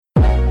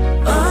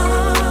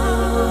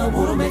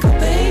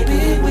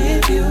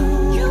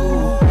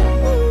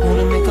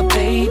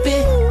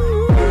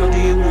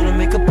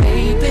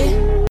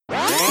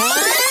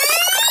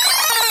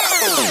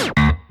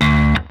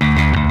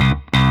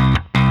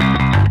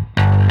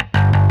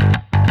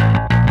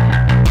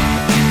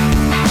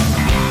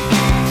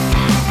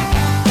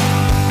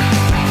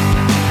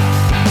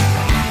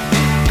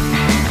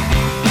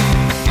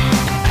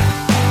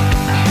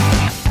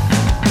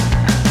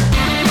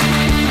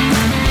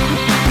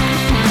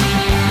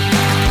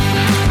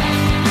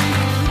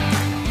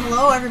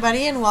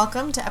everybody, and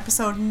welcome to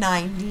episode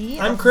 90.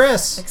 I'm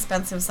Chris.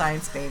 Expensive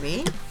Science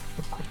Baby.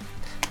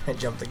 I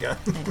jumped the gun.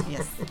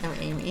 Yes, I'm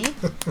Amy.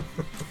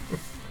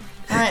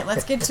 All right,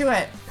 let's get to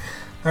it.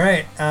 All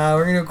right,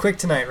 we're going to go quick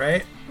tonight,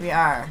 right? We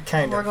are.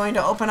 Kind of. We're going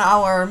to open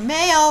our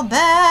mail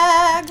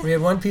bag. We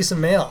have one piece of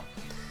mail,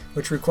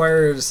 which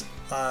requires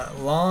a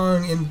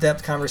long,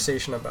 in-depth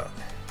conversation about.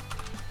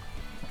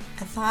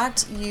 I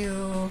thought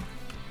you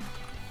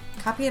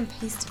copy and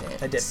pasted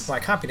it. I did. Well, I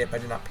copied it, but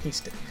I did not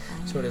paste it.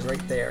 So it is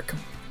right there.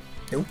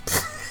 Nope.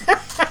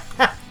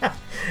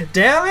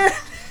 Damn it!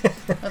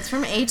 That's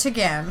from H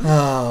again.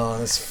 Oh,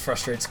 this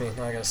frustrates me.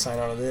 Now I gotta sign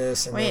out of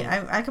this. And Wait,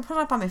 then... I could put it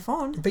up on my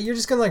phone. But you're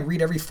just gonna like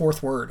read every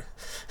fourth word.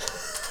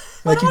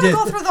 Like I don't want to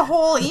go through the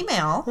whole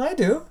email. I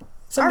do.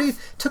 Somebody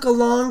took a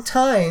long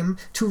time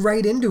to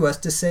write into us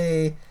to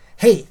say,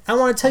 hey, I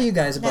want to tell you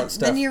guys about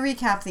stuff. Then you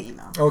recap the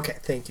email. Okay,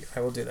 thank you.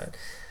 I will do that.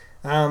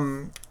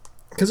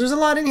 Because there's a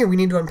lot in here we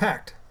need to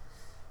unpack.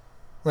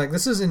 Like,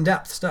 this is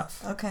in-depth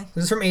stuff. Okay.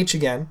 This is from H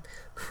again,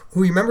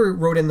 who you remember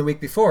wrote in the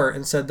week before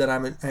and said that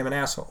I'm an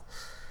asshole.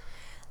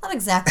 Not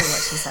exactly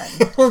what she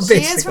said. Well, she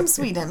is from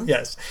Sweden.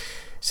 Yes.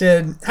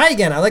 Said, hi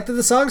again, I like that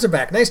the songs are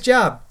back. Nice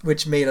job.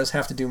 Which made us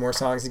have to do more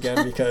songs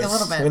again because a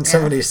little bit, when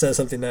somebody says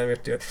something, then we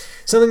have to do it.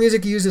 Some of the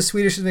music you use is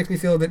Swedish, which makes me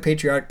feel a bit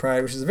patriotic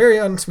pride, which is very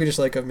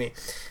un-Swedish-like of me.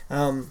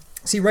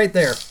 See, right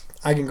there,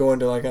 I can go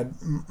into like a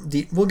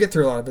deep... We'll get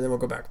through a lot of it, but then we'll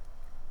go back.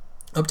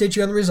 Update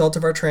you on the result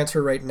of our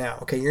transfer right now.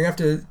 Okay, you're going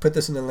to have to put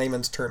this in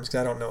layman's terms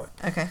because I don't know it.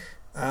 Okay.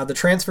 The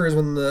transfer is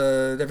when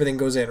everything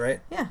goes in, right?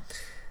 Yeah.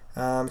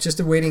 It's just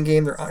a waiting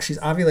game. She's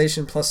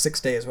ovulation plus 6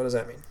 days. What does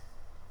that mean?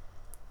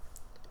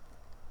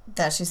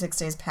 That she's 6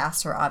 days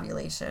past her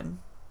ovulation.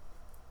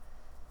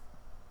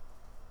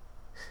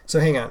 So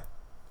hang on.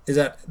 Is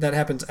that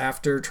happens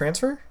after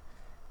transfer?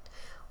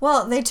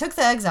 Well, they took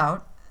the eggs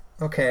out.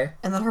 Okay.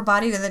 And then her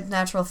body did the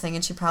natural thing,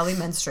 and she probably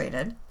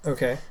menstruated.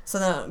 Okay. So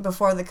then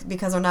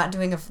because they're not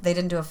doing they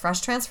didn't do a fresh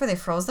transfer, they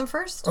froze them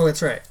first. Oh,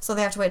 that's right. So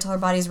they have to wait till her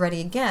body's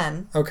ready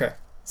again. Okay.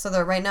 So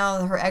they're right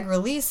now her egg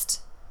released.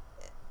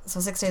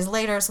 So 6 days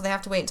later, so they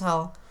have to wait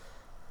until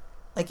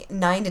like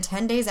 9 to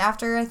 10 days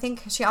after I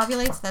think she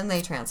ovulates, then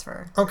they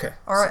transfer. Okay.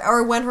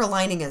 Or when her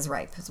lining is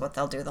ripe is what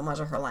they'll do. They'll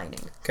measure her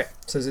lining. Okay.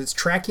 So it's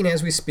tracking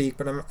as we speak,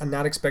 but I'm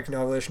not expecting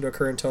ovulation to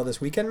occur until this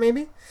weekend,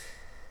 maybe.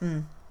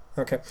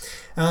 Okay.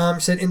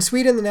 Said, in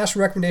Sweden, the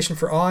national recommendation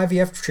for all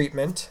IVF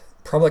treatment,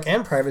 public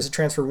and private, is to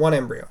transfer one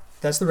embryo.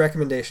 That's the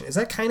recommendation. Is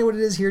that kind of what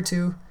it is here,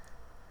 too?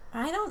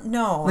 I don't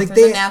know like if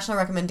there's a national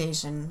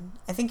recommendation.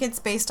 I think it's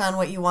based on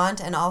what you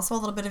want and also a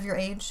little bit of your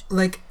age.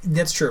 Like,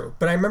 that's true.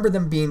 But I remember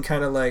them being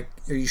kind of like,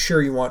 are you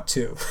sure you want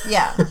two?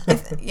 Yeah. I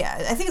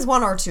think it's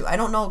one or two. I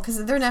don't know,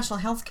 because they're national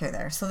health care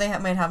there, so they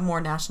might have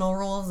more national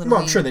rules. Well,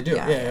 I'm sure they do.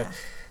 Yeah.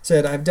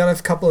 Said, I've done a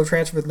couple of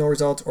transfers with no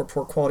results or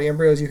poor quality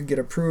embryos. You can get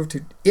approved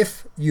to,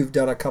 if you've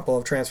done a couple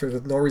of transfers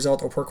with no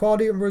result or poor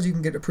quality embryos, you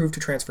can get approved to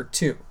transfer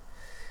 2.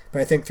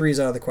 But I think 3 is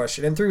out of the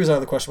question. And 3 was out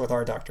of the question with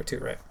our doctor too,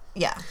 right?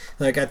 Yeah.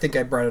 Like, I think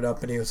I brought it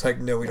up and he was like,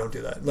 no, we don't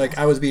do that. Like,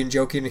 I was being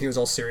joking and he was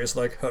all serious,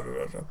 like, so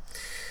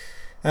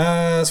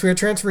we are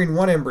transferring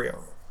 1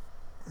 embryo.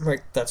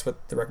 Like, that's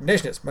what the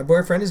recommendation is. My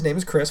boyfriend, his name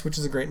is Chris, which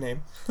is a great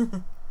name.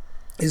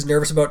 Is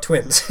nervous about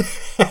twins.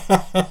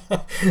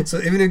 So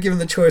even if given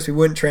the choice, we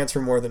wouldn't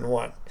transfer more than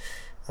 1.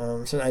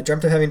 So I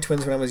dreamt of having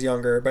twins when I was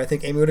younger, but I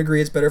think Amy would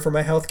agree it's better for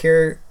my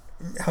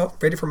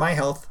better for my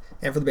health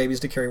and for the babies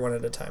to carry 1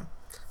 at a time.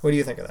 What do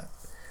you think of that?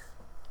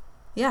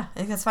 Yeah, I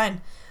think that's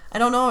fine. I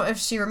don't know if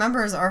she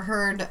remembers or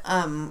heard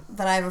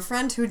that I have a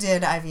friend who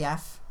did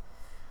IVF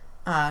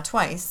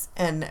twice,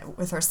 and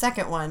with her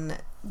second one,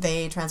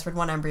 they transferred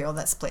 1 embryo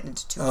that split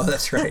into 2. Oh,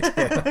 that's right.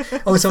 Yeah.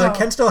 Oh, so it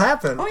can still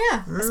happen. Oh,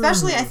 yeah.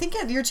 Especially, I think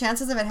your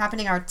chances of it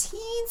happening are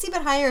teensy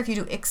bit higher if you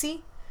do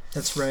ICSI.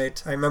 That's right.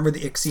 I remember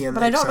the ICSI and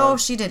but I don't know if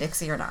she did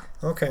ICSI or not.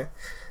 Okay.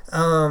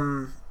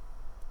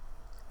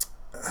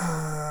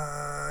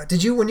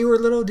 When you were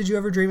little, did you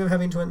ever dream of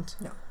having twins?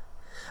 No.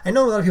 I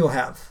know a lot of people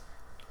have.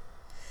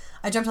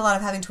 I dreamt a lot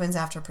of having twins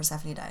after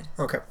Persephone died.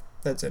 Okay.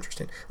 That's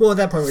interesting. Well, at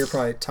that point, we were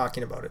probably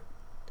talking about it.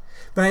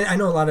 But I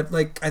know a lot of,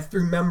 like, I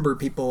remember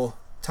people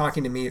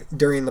talking to me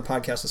during the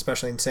podcast,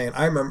 especially, and saying,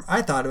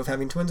 I thought of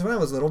having twins when I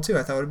was little, too.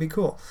 I thought it would be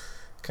cool.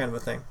 Kind of a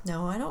thing.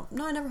 No, I don't.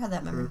 No, I never had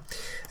that memory.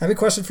 I have a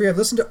question for you. I've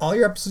listened to all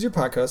your episodes of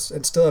your podcast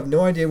and still have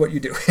no idea what you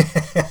do.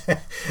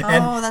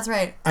 That's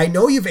right. I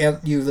know you've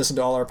listened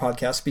to all our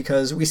podcasts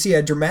because we see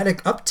a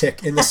dramatic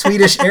uptick in the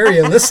Swedish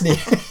area listening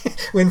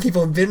when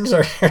people binge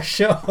our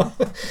show.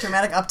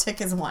 Dramatic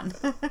uptick is 1.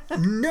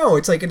 No,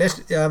 it's like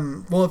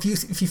well, if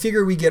you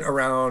figure we get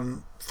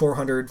around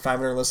 400,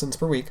 500 listens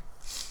per week,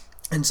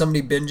 and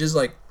somebody binges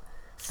like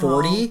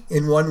 40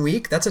 in 1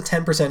 week, that's a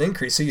 10%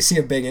 increase. So you see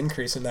a big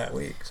increase in that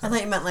week. So. I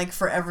thought you meant like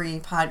for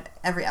every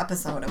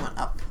episode it went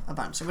up a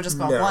bunch. It would just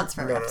go up once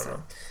for every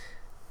episode.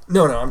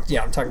 No. I'm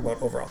talking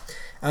about overall.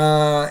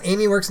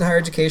 Amy works in higher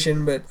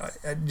education, but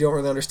I don't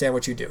really understand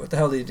what you do. What the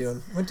hell are you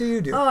doing? What do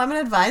you do? Oh, I'm an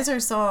advisor,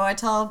 so I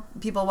tell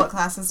people what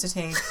classes to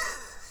take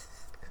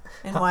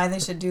and why they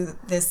should do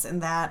this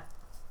and that.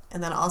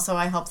 And then also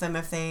I help them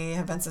if they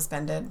have been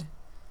suspended.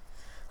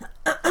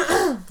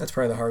 That's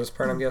probably the hardest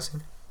part, I'm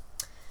guessing.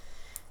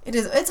 It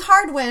is. It's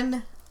hard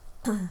when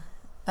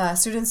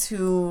students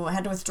who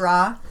had to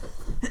withdraw.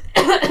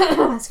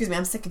 Excuse me,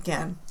 I'm sick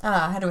again.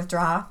 Had to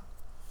withdraw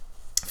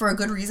for a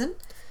good reason,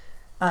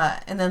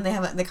 and then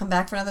they come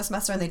back for another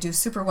semester and they do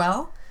super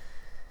well.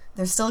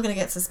 They're still going to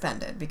get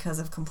suspended because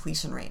of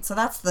completion rate. So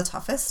that's the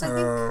toughest, I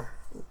think.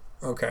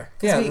 Okay.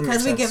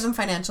 Because we give them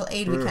financial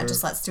aid, we can't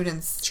just let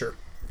students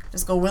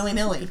just go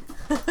willy-nilly.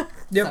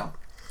 Yep.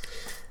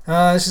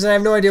 So. She said, I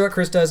have no idea what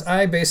Chris does.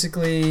 I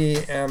basically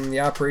am the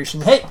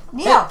operations... Hey!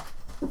 Yeah.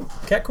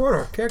 Cat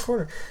corner.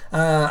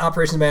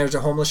 Operations manager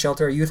at a homeless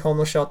shelter, a youth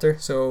homeless shelter.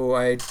 So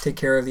I take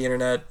care of the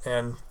internet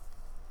and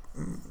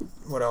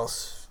what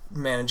else?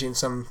 Managing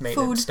some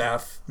maintenance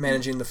staff,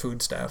 managing the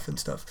food staff and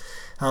stuff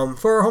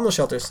for our homeless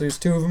shelters. So there's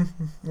 2 of them,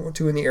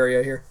 2 in the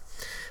area here.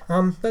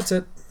 That's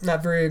it.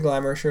 Not very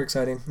glamorous or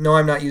exciting. No,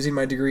 I'm not using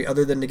my degree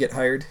other than to get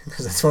hired,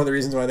 because that's one of the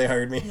reasons why they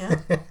hired me. Yeah,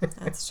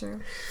 that's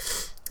true.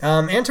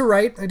 And to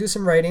write. I do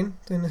some writing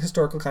in the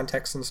historical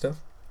context and stuff.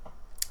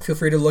 Feel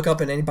free to look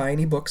up and buy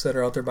any books that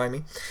are out there by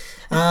me.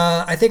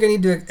 I think I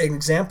need to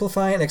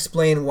exemplify and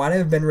explain what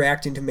I've been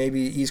reacting to,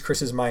 maybe ease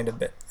Chris's mind a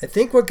bit. I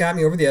think what got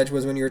me over the edge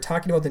was when you were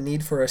talking about the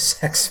need for a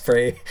sex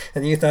spray,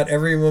 and you thought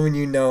every woman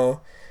you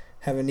know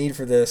have a need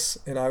for this,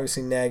 and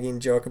obviously nagging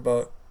joke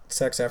about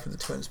sex after the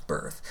twins'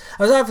 birth.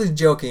 I was obviously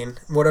joking,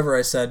 whatever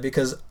I said,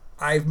 because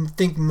I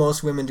think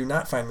most women do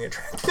not find me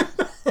attractive.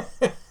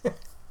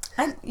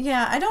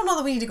 I don't know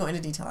that we need to go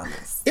into detail on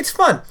this. It's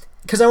fun,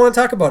 because I want to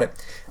talk about it.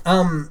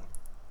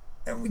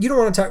 You don't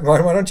want to talk. Why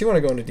don't you want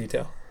to go into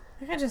detail?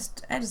 I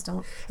just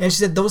don't. And she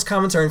said those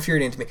comments are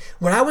infuriating to me.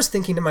 What I was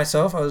thinking to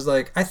myself, I was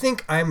like, I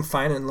think I'm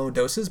fine in low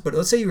doses, but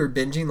let's say you were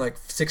binging like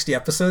 60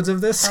 episodes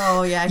of this.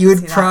 Oh yeah, you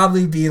would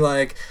probably be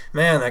like,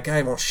 man, that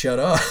guy won't shut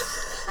up.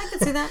 I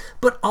could see that.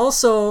 But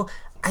also,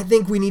 I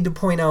think we need to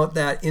point out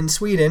that in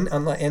Sweden,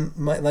 and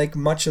like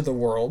much of the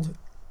world,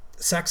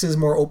 sex is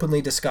more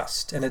openly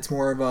discussed, and it's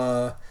more of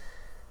a.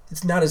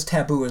 It's not as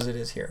taboo as it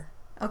is here.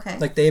 Okay.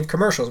 Like they have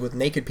commercials with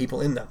naked people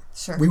in them.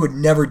 Sure. We would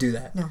never do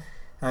that. No.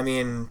 I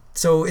mean,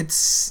 so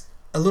it's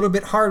a little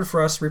bit hard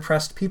for us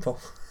repressed people.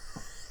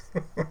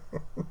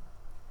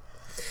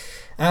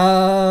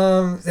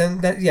 So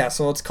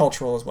it's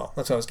cultural as well.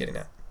 That's what I was getting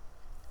at.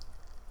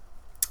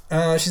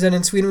 She said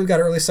in Sweden we've got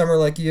early summer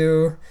like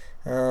you.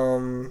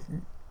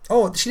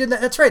 She did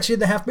that. That's right. She did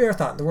the half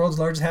marathon, the world's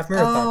largest half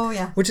marathon. Oh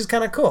yeah. Which is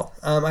kind of cool.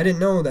 I didn't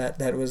know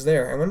that was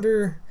there. I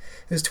wonder.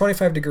 It was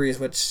 25 degrees,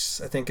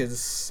 which I think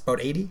is about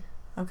 80.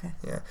 Okay.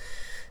 Yeah.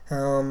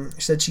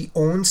 She said she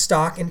owns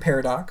stock in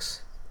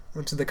Paradox,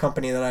 which is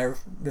the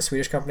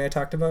Swedish company I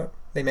talked about.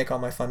 They make all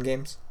my fun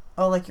games.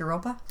 Oh, like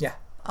Europa? Yeah.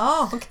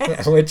 Oh, okay.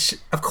 Yeah, which,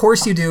 of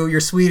course you do.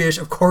 You're Swedish.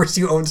 Of course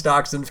you own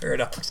stocks in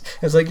Paradox.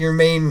 It's like your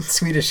main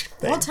Swedish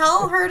thing. Well,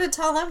 tell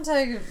them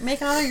to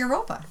make another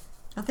Europa.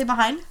 Aren't they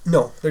behind?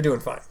 No, they're doing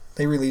fine.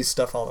 They release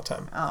stuff all the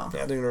time. Oh.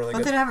 Yeah, they're doing really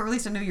good. But they haven't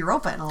released a new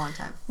Europa in a long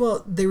time.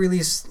 Well, they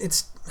release...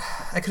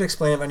 I could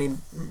explain if I need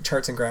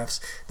charts and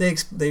graphs.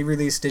 They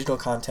release digital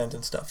content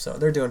and stuff, so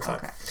they're doing fine.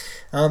 Okay.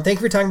 Thank you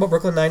for talking about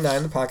Brooklyn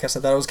Nine-Nine, the podcast.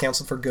 I thought it was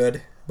canceled for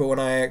good, but when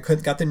I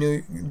got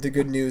the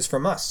good news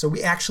from us, so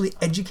we actually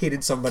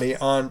educated somebody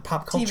on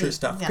pop culture TV,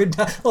 stuff. Yeah. Good,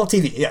 well,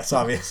 TV, yes,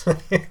 obviously.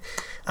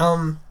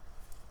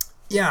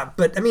 Yeah,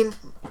 but I mean,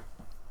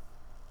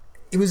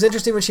 it was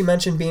interesting when she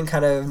mentioned being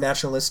kind of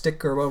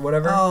nationalistic or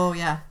whatever. Oh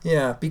yeah.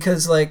 Yeah,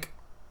 because like,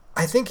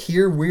 I think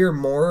here we're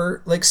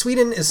more like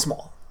Sweden is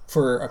small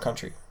for a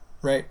country,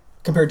 right?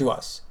 Compared to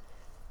us.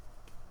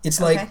 It's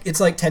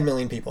like 10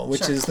 million people,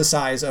 which is the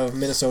size of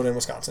Minnesota and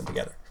Wisconsin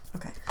together.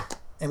 Okay.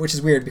 And which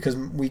is weird because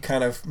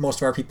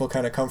most of our people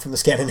kind of come from the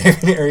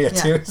Scandinavian area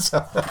too.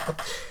 So,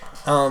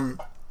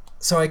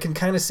 so I can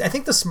kind of, I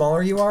think the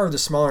smaller you are, or the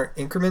smaller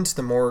increments,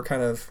 the more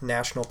kind of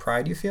national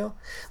pride you feel.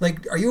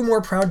 Like, are you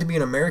more proud to be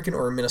an American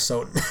or a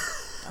Minnesotan?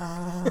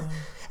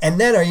 And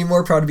then are you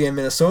more proud to be a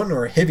Minnesotan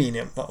or a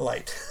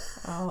Hibbie-lite?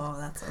 Oh,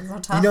 that's so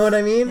tough. You know what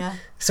I mean? Yeah.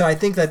 So I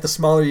think that the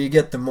smaller you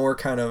get, the more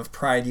kind of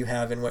pride you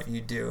have in what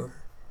you do.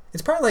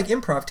 It's probably like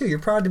improv too. You're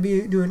proud to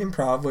be doing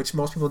improv, which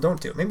most people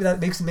don't do. Maybe that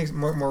makes it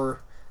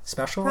more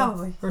special,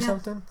 probably, or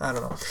something. I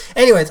don't know.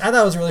 Anyways, I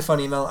thought it was a really fun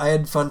email. I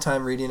had fun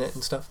time reading it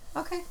and stuff.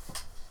 Okay.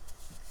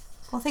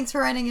 Well, thanks for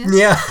writing in.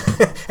 Yeah,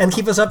 and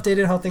keep us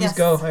updated how things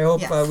go. I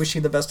hope. Yes. Wish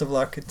you the best of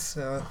luck. It's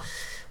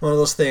one of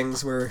those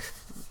things where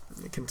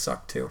it can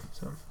suck too.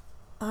 So.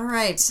 All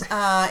right.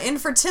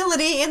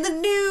 Infertility in the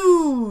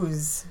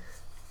news.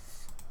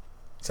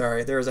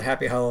 Sorry, there was a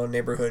Happy Hollow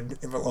neighborhood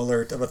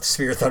alert about the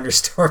severe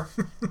thunderstorm.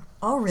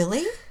 Oh,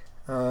 really?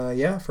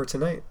 Yeah, for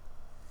tonight.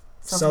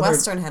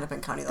 Southwestern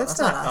Hennepin County, though. That's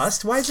not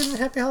us. Why is it in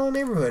Happy Hollow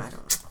neighborhood? I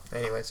don't know.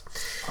 Anyways.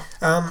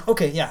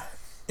 Okay, yeah.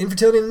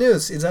 Infertility in the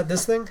news. Is that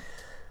this thing?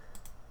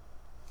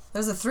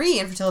 There's 3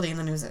 infertility in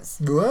the newses.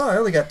 Well, I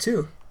only got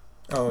 2.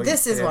 Oh,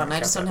 this is yeah, one. I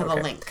just don't have a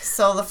link.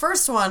 So the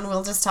first one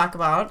we'll just talk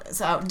about.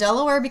 So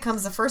Delaware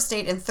becomes the first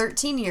state in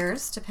 13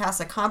 years to pass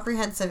a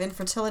comprehensive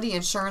infertility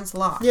insurance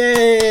law.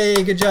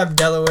 Yay! Good job,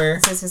 Delaware.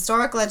 It says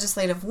historic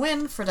legislative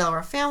win for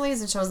Delaware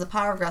families and shows the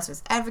power of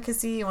grassroots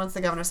advocacy. Once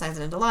the governor signs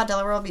it into law,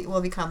 Delaware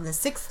will become the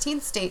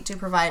 16th state to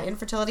provide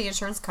infertility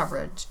insurance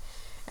coverage,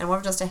 and one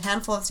of just a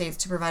handful of states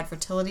to provide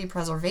fertility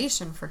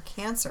preservation for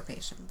cancer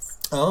patients.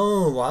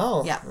 Oh,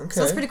 wow. Yeah, Okay.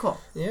 so it's pretty cool.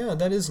 Yeah,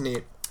 that is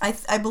neat.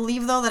 I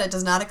believe, though, that it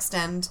does not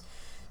extend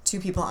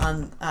to people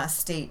on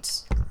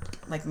state,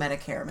 like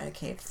Medicare or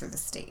Medicaid through the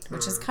state,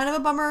 which is kind of a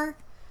bummer.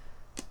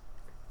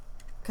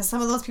 Because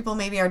some of those people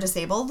maybe are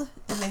disabled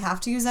and they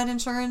have to use that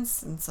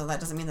insurance, and so that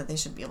doesn't mean that they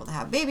should be able to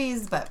have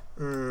babies, but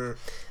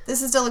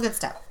this is still a good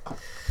step.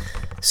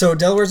 So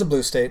Delaware's a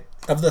blue state.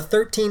 Of the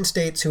 13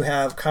 states who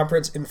have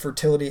comprehensive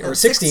infertility, or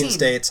 16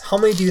 states, how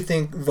many do you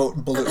think vote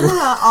blue?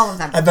 All of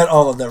them. I bet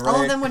all of them, right?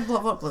 All of them would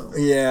vote blue.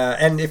 Yeah,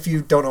 and if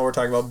you don't know what we're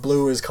talking about,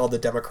 blue is called the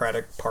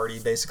Democratic Party,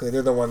 basically.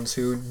 They're the ones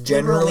who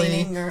generally...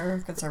 Liberal-leaning or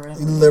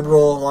conservative.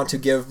 Liberal, want to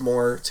give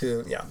more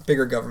to,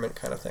 bigger government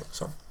kind of thing.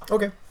 So,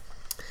 okay.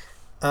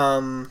 Cool.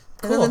 And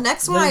then the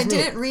next one I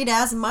didn't read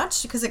as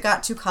much because it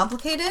got too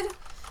complicated,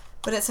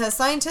 but it says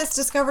scientists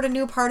discovered a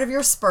new part of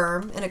your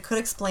sperm and it could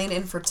explain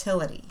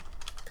infertility.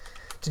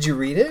 Did you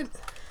read it?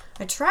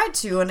 I tried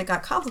to and it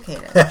got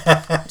complicated.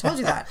 I told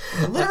you that.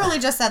 I literally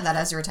just said that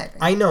as you were typing.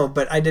 I know,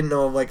 but I didn't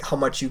know like how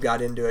much you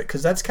got into it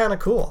because that's kind of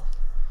cool.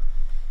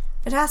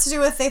 It has to do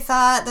with they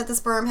thought that the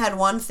sperm had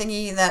one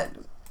thingy that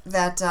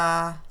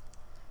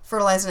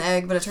fertilized an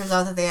egg, but it turns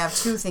out that they have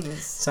two thingies.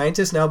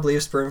 Scientists now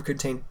believe sperm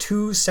contain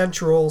two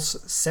centriole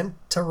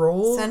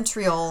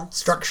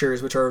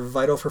structures, which are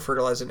vital for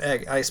fertilizing an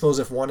egg. I suppose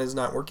if one is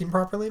not working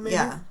properly, maybe?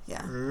 Yeah.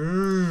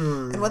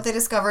 And what they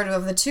discovered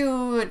of the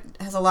two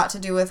has a lot to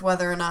do with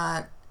whether or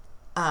not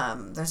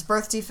there's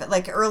birth defect,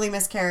 like early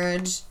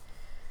miscarriage,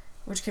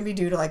 which can be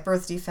due to like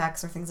birth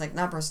defects or things like,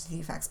 not birth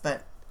defects,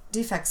 but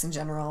defects in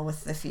general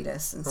with the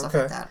fetus and stuff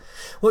like that.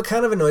 What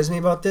kind of annoys me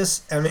about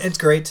this, I mean, it's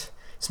great.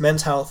 It's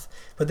men's health,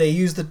 but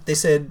they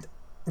said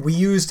we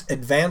used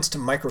advanced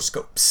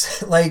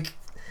microscopes. Like,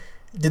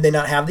 did they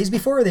not have these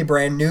before? Are they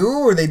brand new,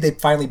 or they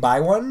finally buy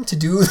one to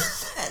do?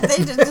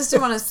 They just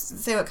didn't want to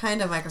say what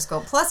kind of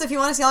microscope. Plus, if you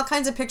want to see all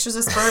kinds of pictures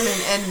of sperm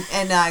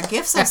and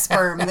gifs of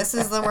sperm, this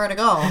is the where to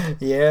go.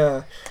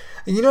 Yeah.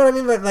 You know what I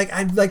mean? But like,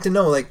 I'd like to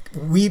know, like,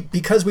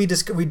 because we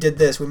did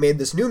this, we made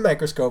this new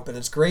microscope, and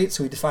it's great.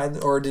 So we defined,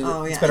 it's been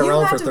around for 30 years. You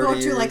have to go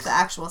to like the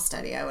actual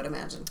study, I would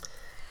imagine.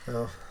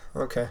 Oh,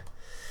 okay.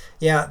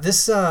 Yeah,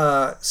 this,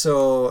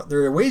 so there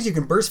are ways you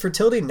can burst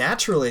fertility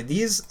naturally.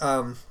 These,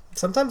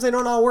 sometimes they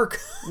don't all work,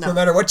 no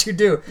matter what you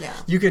do. Yeah.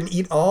 You can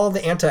eat all the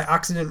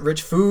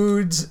antioxidant-rich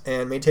foods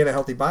and maintain a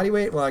healthy body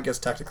weight. Well, I guess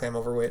technically I'm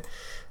overweight.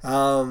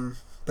 But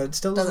it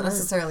still doesn't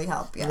necessarily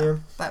help, yeah.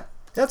 But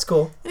that's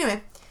cool.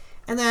 Anyway,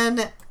 and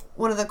then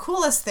one of the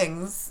coolest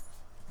things,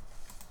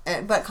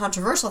 but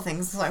controversial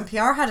things, so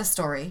NPR had a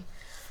story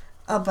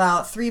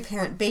about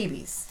 3-parent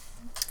babies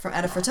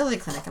at a fertility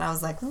clinic, and I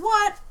was like,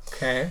 what?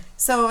 Okay.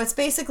 So it's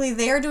basically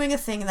they're doing a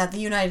thing that the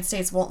United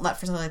States won't let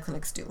fertility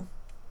clinics do.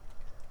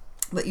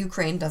 But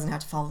Ukraine doesn't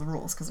have to follow the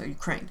rules because they're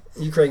Ukraine.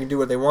 Ukraine can do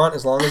what they want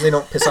as long as they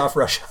don't piss off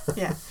Russia.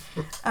 Yeah.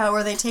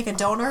 Where they take a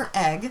donor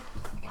egg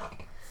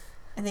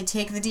and they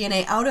take the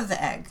DNA out of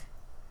the egg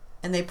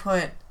and they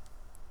put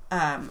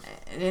an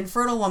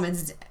infertile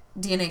woman's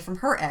DNA from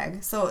her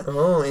egg. So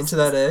into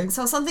that egg?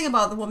 So something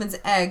about the woman's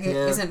egg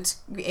isn't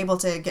able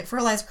to get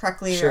fertilized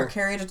correctly or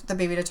carry the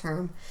baby to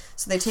term.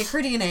 So they take her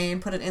DNA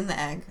and put it in the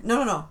egg.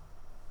 No.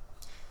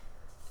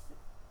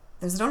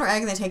 There's a donor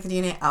egg and they take the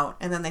DNA out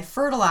and then they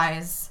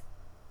fertilize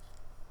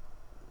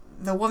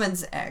the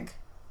woman's egg.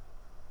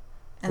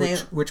 And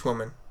which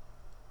woman?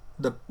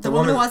 The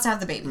woman who wants to have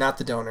the baby. Not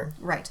the donor.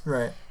 Right.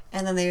 Right.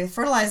 And then they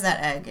fertilize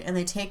that egg and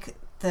they take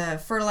the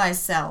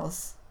fertilized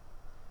cells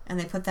and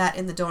they put that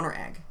in the donor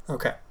egg.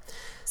 Okay.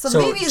 So the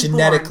baby is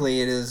genetically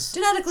born. It is...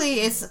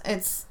 Genetically,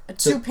 it's a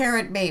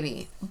 2-parent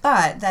baby.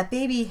 But that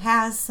baby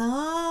has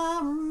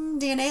some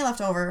DNA left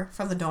over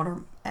from the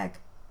donor egg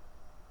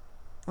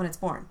when it's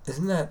born.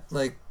 Isn't that,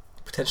 like,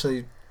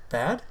 potentially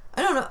bad?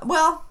 I don't know.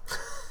 Well,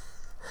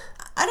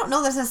 I don't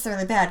know that's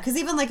necessarily bad. Because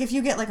even, like, if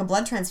you get, like, a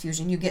blood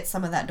transfusion, you get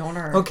some of that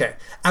donor Okay.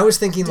 I was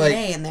thinking,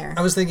 DNA in there.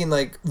 I was thinking,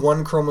 like,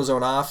 one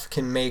chromosome off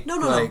can make,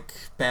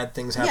 bad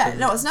things happen.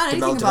 Yeah, no, it's not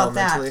anything about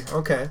that.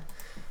 Okay.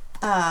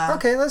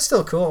 Okay, that's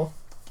still cool.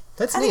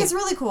 That's neat. I think it's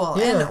really cool.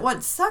 Yeah. And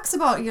what sucks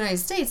about the United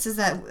States is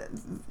that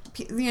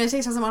the United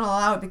States doesn't want to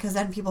allow it because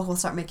then people will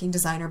start making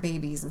designer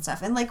babies and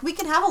stuff. And, like, we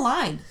can have a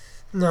line.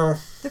 No.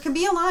 There can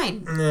be a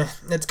line. Nah,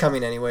 it's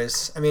coming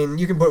anyways. I mean,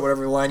 you can put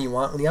whatever line you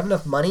want. When you have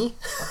enough money,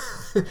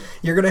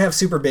 you're going to have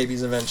super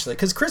babies eventually.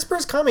 Because CRISPR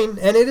is coming,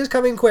 and it is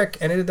coming quick,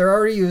 and they're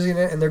already using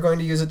it, and they're going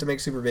to use it to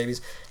make super babies.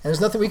 And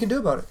there's nothing we can do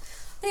about it.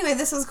 Anyway,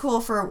 this is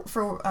cool for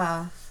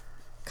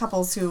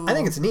couples who... I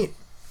think it's neat.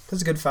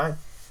 That's a good find.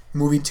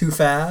 Moving too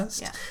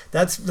fast. Yeah.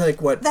 That's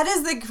like what... That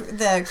is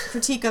the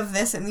critique of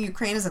this in the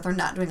Ukraine is that they're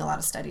not doing a lot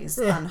of studies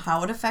on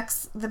how it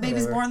affects the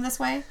babies born this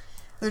way.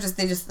 They're just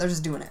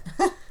doing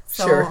it.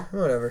 So, sure,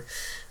 whatever.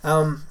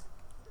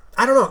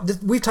 I don't know.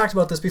 We've talked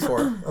about this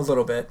before a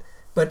little bit,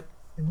 but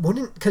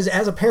because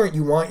as a parent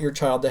you want your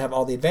child to have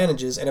all the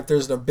advantages, and if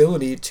there's an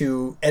ability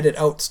to edit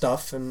out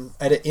stuff and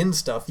edit in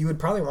stuff, you would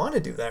probably want to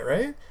do that,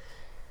 right?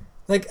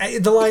 Like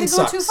the line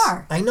sucks. It could go too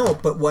far. I know,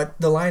 but what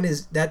the line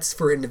is, that's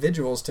for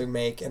individuals to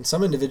make, and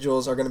some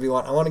individuals are going to be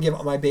I want to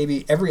give my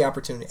baby every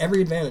opportunity,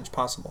 every advantage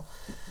possible.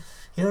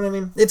 You know what I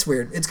mean? It's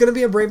weird. It's going to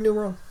be a brave new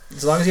world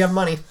as long as you have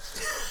money.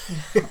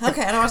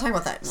 Okay, I don't want to talk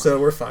about that anymore. So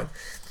we're fine.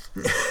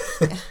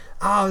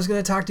 I was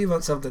going to talk to you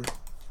about something.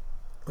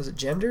 Was it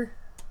gender?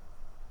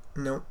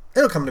 No.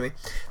 It'll come to me.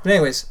 But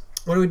anyways,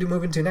 what do we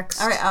move into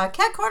next? All right,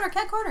 cat corner.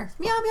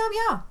 Meow, meow,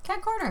 meow.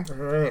 Cat corner.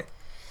 All right.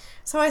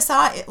 So I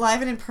saw it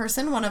live and in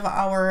person, one of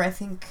our, I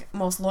think,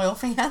 most loyal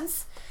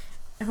fans,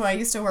 who I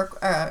used to work,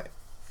 I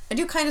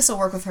do kind of still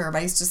work with her, but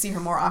I used to see her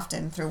more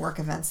often through work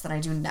events than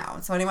I do now.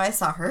 So anyway, I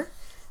saw her.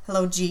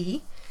 Hello,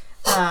 G.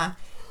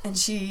 And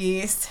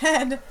she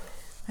said,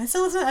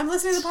 I'm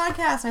listening to the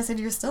podcast. And I said,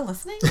 you're still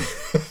listening?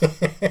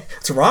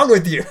 What's wrong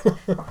with you?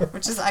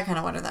 Which is, I kind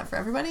of wonder that for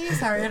everybody.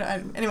 Sorry.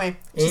 Anyway,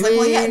 she's Amy like,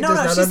 well, yeah, no,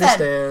 she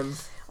understand.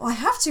 said, well, I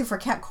have to for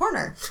Cat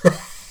Corner.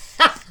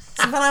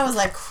 So then I was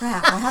like,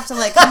 crap, I have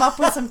to come up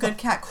with some good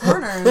cat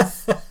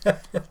corners.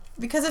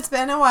 Because it's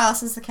been a while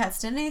since the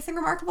cats did anything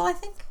remarkable, I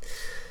think.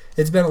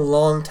 It's been a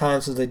long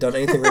time since they've done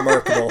anything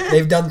remarkable.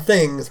 They've done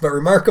things, but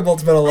remarkable,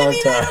 it's been a long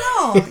time.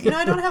 I don't know.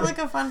 I don't have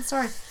a fun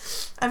story.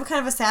 I have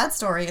kind of a sad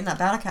story in that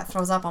Bobcat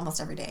throws up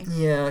almost every day.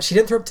 Yeah, she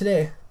didn't throw up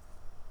today.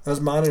 I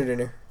was monitoring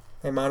her.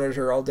 I monitored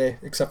her all day,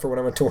 except for when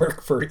I went to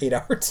work for 8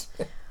 hours.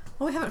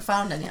 Well, we haven't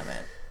found any of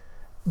it.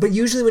 But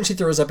usually when she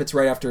throws up, it's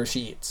right after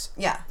she eats.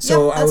 Yeah.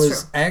 So yep,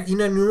 that's true. You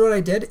know what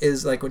I did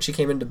is when she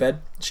came into bed,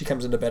 she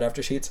comes into bed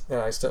after she eats,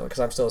 and because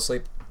I'm still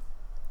asleep,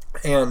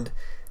 and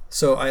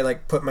so I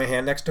put my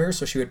hand next to her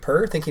so she would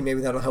purr, thinking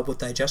maybe that'll help with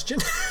digestion,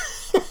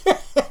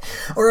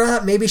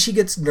 or maybe she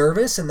gets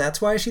nervous and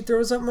that's why she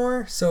throws up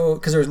more. So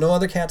because there was no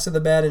other cats in the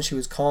bed and she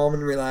was calm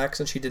and relaxed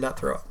and she did not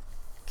throw up.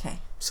 Okay.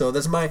 So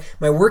that's my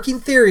working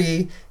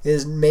theory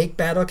is make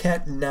Battle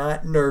Cat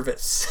not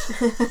nervous.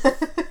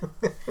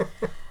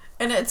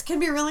 And it can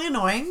be really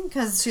annoying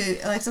because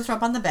she likes to throw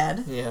up on the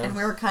bed. Yeah. And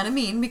we were kind of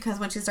mean because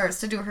when she starts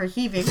to do her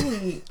heaving,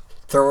 we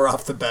throw her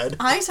off the bed.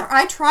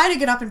 I try to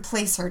get up and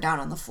place her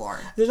down on the floor.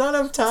 There's not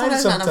enough time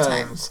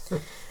sometimes.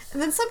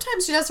 And then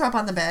sometimes she does throw up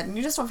on the bed and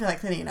you just don't feel like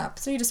cleaning it up.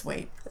 So you just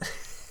wait.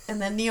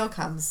 And then Neo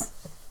comes.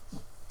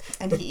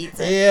 And he eats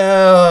it.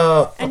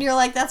 Ew. And you're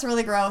like, that's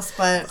really gross,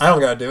 but I don't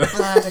gotta do it. I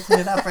don't have to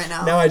clean it up right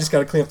now. Now I just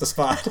gotta clean up the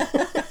spot.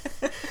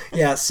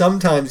 Yeah,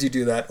 sometimes you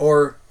do that.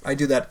 Or I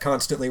do that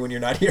constantly when you're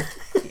not here.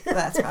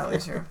 That's probably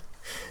true.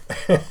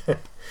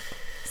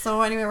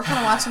 So anyway, we're kind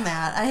of watching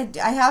that.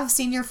 I have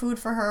senior food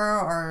for her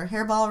or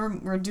hairball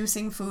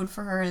reducing food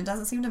for her, and it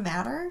doesn't seem to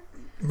matter.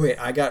 Wait,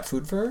 I got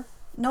food for her?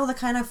 No, the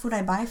kind of food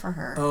I buy for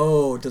her.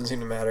 Oh, it doesn't seem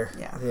to matter.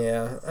 Yeah.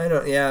 Yeah, I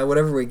don't. Yeah,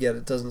 whatever we get,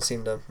 it doesn't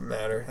seem to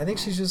matter. I think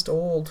she's just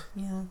old.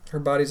 Yeah. Her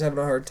body's having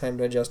a hard time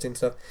digesting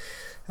stuff.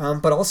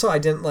 But also, I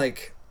didn't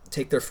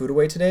take their food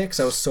away today because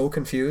I was so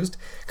confused.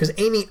 Because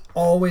Amy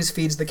always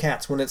feeds the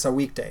cats when it's a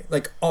weekday.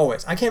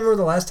 Always. I can't remember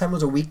the last time it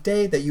was a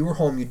weekday that you were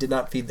home you did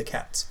not feed the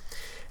cats.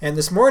 And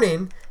this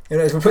morning,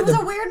 as we It was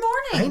a weird morning.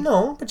 I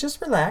know, but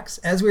just relax.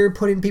 As we were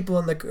putting people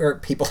in the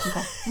people.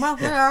 Okay. Well,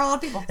 there are a lot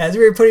of people. As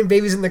we were putting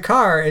babies in the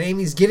car, and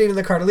Amy's getting in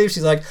the car to leave,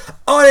 she's like,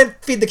 "Oh, I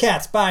didn't feed the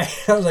cats. Bye."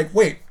 I was like,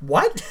 "Wait,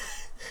 what?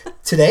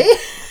 Today?"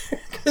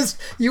 Because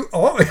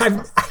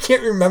I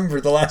can't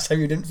remember the last time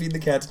you didn't feed the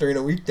cats during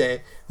a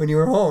weekday when you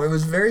were home. It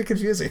was very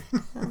confusing.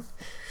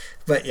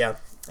 But yeah,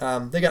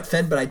 they got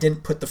fed, but I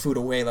didn't put the food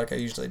away like I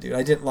usually do.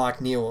 I didn't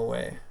lock Neo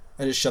away.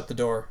 I just shut the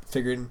door,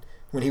 figuring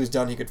when he was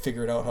done he could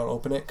figure it out how to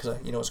open it because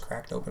it was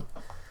cracked open.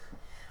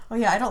 Oh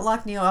yeah, I don't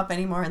lock Neo up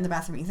anymore in the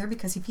bathroom either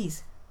because he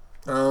pees.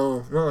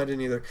 Oh, no, I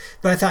didn't either.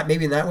 But I thought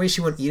maybe in that way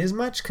she wouldn't eat as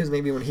much because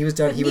maybe when he was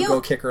done, he would go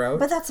kick her out.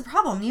 But that's the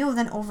problem. Neo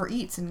then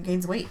overeats and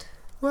gains weight.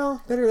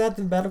 Well, better that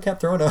than Battle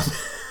Cat throwing up.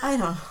 I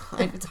know.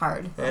 It's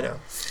hard. I know.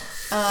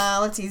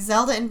 Let's see.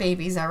 Zelda and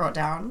babies I wrote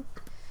down.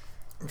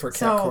 For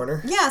Cat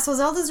Corner. Yeah, so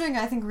Zelda's doing,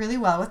 I think, really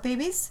well with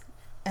babies.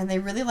 And they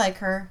really like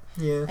her.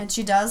 Yeah. And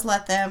she does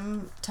let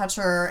them touch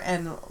her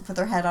and put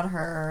their head on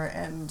her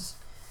and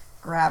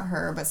grab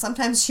her. But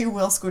sometimes she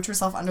will scooch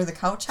herself under the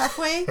couch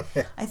halfway,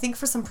 I think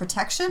for some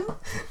protection.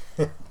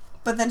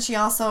 But then she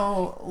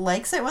also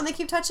likes it when they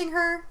keep touching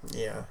her.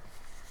 Yeah.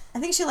 I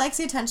think she likes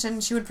the attention.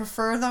 She would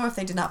prefer, though, if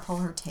they did not pull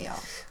her tail.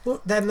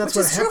 Well, that's Which what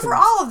is happens. true for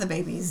all of the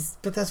babies.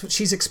 But that's what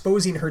she's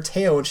exposing her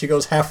tail when she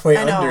goes halfway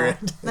under it.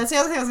 That's the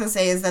other thing I was going to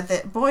say is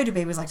that boy, do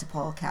babies like to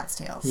pull cats'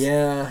 tails.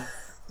 Yeah.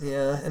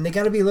 Yeah. And they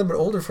got to be a little bit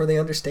older before they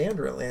understand,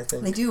 really, I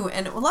think. They do.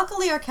 And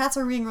luckily, our cats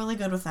are being really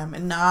good with them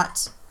and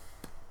not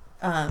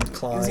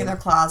using their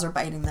claws or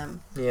biting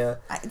them. Yeah.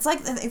 It's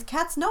like if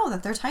cats know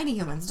that they're tiny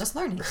humans, just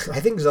learning.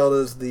 I think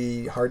Zelda's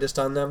the hardest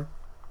on them.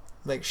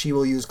 She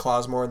will use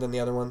claws more than the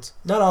other ones.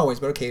 Not always,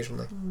 but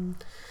occasionally. Mm.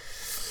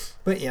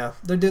 But yeah,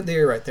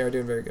 they're right. They're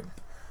doing very good.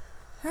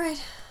 All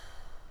right.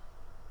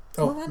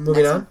 Oh,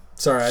 moving on?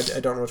 Sorry, I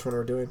don't know which one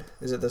we're doing.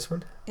 Is it this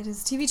one? It is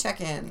TV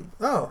check-in.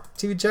 Oh,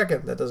 TV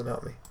check-in. That doesn't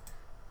help me.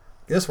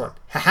 This one.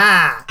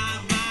 Ha-ha!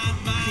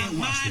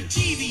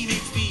 TV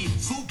makes me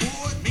so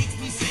bored, makes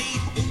me say,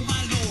 oh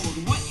my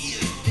lord, what is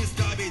this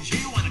garbage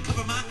here? Wanna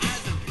cover my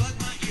eyes and plug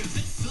my ears?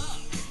 It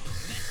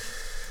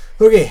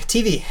sucks. Okay,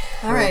 TV.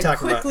 All right,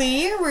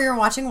 quickly, we're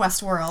watching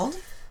Westworld.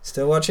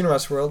 Still watching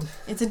Westworld.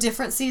 It's a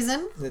different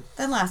season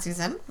than last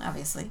season,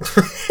 obviously.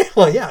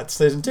 Well, yeah, it's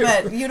season 2.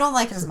 But you don't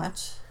like it as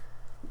much.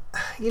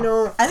 You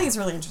know... I think it's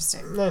really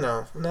interesting. I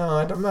know. No,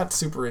 I'm not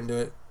super into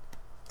it.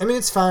 I mean,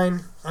 it's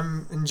fine.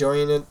 I'm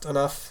enjoying it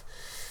enough.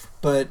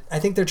 But I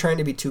think they're trying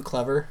to be too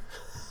clever.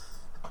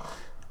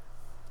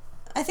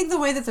 I think the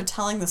way that they're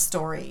telling the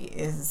story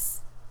is...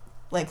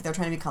 like, they're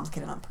trying to be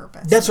complicated on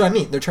purpose. That's what I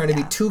mean. They're trying to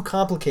be too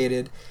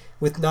complicated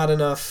with not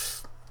enough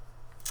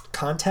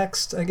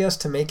context, I guess,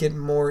 to make it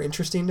more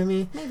interesting to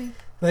me. Maybe.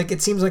 Like,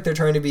 it seems like they're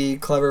trying to be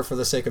clever for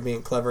the sake of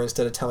being clever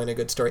instead of telling a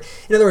good story.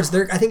 In other words,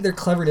 I think their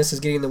cleverness is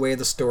getting in the way of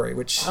the story,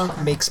 which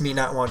makes me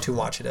not want to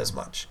watch it as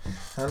much.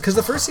 Because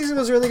the first season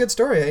was a really good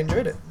story. I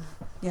enjoyed it.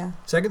 Yeah.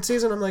 Second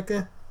season, I'm like,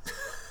 eh.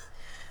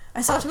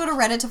 I still have to go to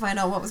Reddit to find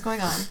out what was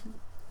going on.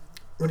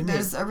 What do you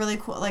There's a really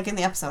cool... like, in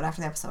the episode,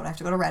 after the episode, I have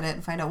to go to Reddit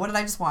and find out what did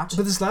I just watch.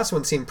 But this last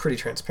one seemed pretty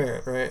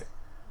transparent, right?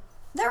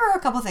 There were a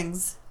couple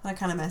things that I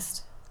kind of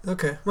missed.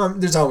 Okay. Well,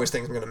 there's always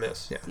things I'm going to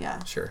miss. Yeah.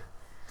 Yeah. Sure.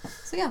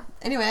 So, yeah.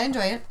 Anyway, I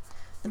enjoy it.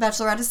 The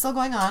Bachelorette is still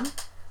going on.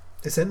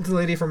 Is that the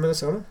lady from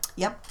Minnesota?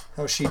 Yep.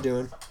 How's she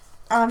doing?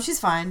 She's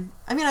fine.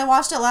 I mean, I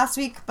watched it last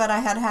week, but I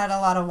had a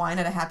lot of wine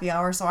at a happy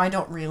hour, so I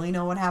don't really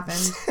know what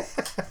happened.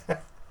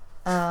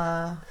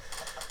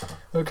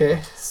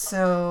 Okay.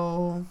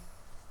 So...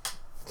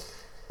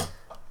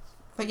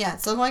 but yeah,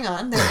 it's still going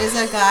on. There is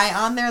a guy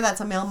on there that's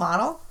a male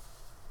model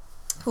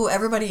who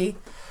everybody...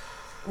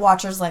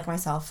 watchers like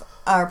myself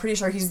are pretty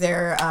sure he's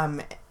there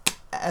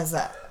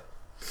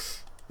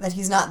that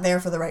he's not there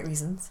for the right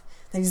reasons.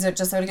 That he's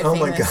just there to get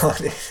famous. Oh my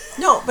god.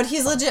 No, but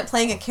he's legit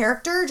playing a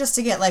character just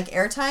to get like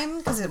airtime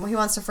because he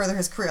wants to further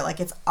his career. Like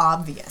it's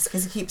obvious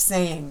because he keeps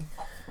saying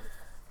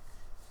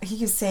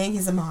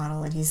he's a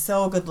model and he's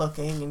so good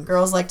looking and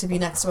girls like to be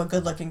next to a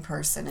good looking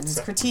person and he's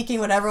critiquing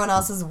what everyone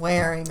else is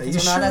wearing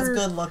because they're not as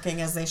good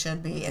looking as they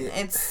should be. And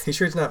it's... Are you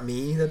sure it's not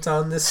me that's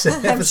on this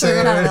episode? I'm sure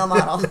you're not a male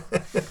model.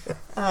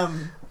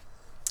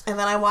 And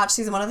then I watched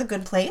season 1 of The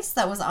Good Place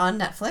that was on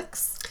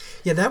Netflix.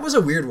 Yeah, that was a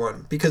weird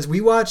one because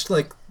we watched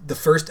like the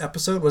first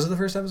episode. Was it the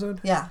first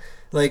episode? Yeah.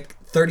 Like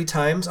 30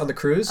 times on the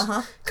cruise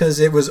because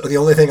it was the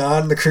only thing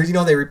on the cruise. You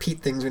know, they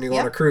repeat things when you go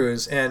on a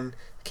cruise, and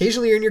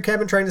occasionally you're in your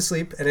cabin trying to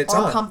sleep and it's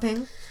on. Or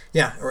pumping.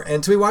 Yeah,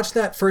 and so we watched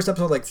that first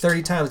episode like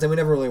 30 times. Then we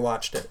never really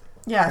watched it.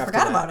 Yeah, I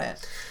forgot about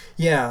it.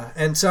 Yeah,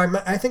 and so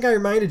I think I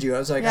reminded you. I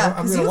was like,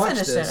 I'm going to watch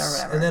this. It or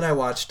whatever. And then I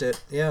watched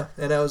it. Yeah,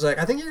 and I was like,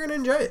 I think you're going to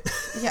enjoy it.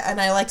 Yeah, and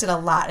I liked it a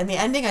lot. And the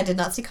ending I did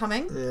not see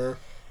coming. Yeah.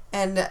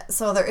 And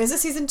so there is a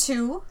season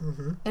 2.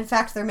 Mm-hmm. In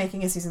fact, they're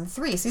making a season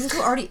 3. Season 2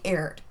 already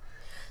aired.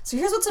 So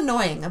here's what's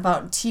annoying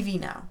about TV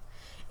now.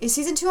 Is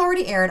season 2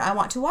 already aired, I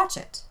want to watch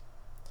it.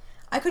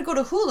 I could go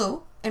to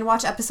Hulu and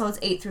watch episodes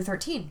 8 through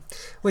 13.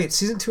 Wait,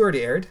 season 2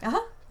 already aired?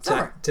 Uh-huh. It's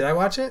over. Did I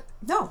watch it?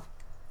 No.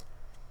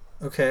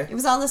 Okay. It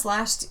was on this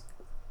last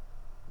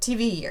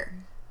TV year.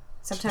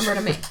 September to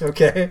May.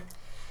 Okay.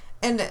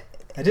 And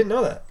I didn't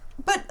know that.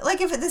 But,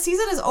 like, if the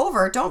season is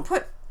over, don't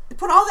put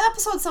all the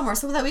episodes somewhere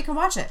so that we can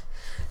watch it.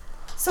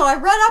 So I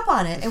read up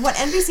on it, and what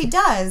NBC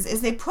does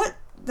is they put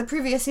the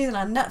previous season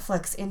on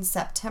Netflix in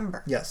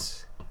September.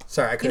 Yes.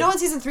 Sorry, I couldn't. You know when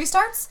season 3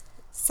 starts?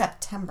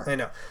 September. I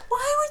know.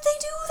 Why would they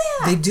do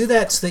that? They do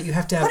that so that you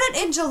have to have... Put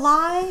it in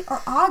July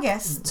or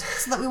August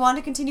so that we want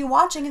to continue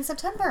watching in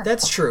September.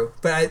 That's true.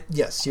 But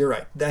yes, you're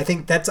right. I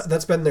think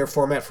that's been their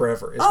format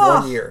forever. It's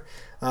 1 year.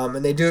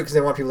 And they do it because they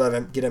want people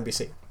to get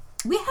NBC.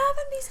 We have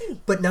NBC.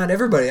 But not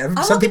everybody. I will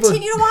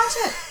continue to watch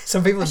it.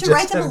 Some people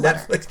just have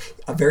Netflix.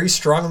 A very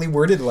strongly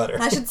worded letter.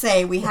 And I should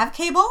say, we have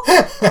cable.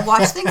 I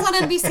watch things on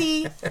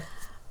NBC.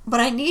 But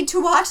I need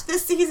to watch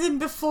this season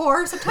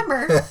before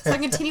September so I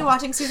can continue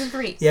watching season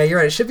 3. Yeah, you're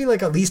right. It should be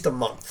like at least a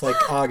month, like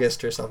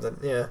August or something.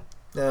 Yeah.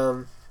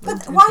 But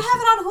why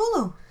have it on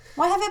Hulu?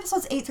 Why have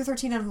episodes 8 through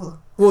 13 on Hulu?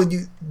 Well,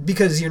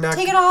 because you're not...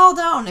 Take it all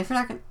down if you're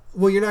not going to...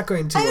 Well, you're not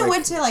going to... I even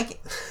went to,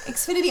 like,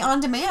 Xfinity On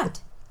Demand.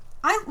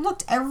 I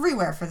looked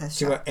everywhere for this show.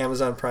 Do you want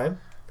Amazon Prime?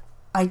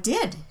 I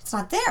did. It's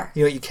not there.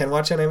 You know what you can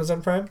watch on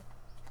Amazon Prime?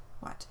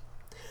 What?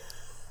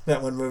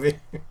 That one movie.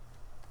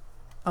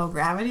 Oh,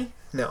 Gravity?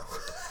 No.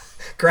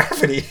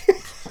 Gravity.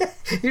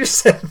 You just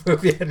said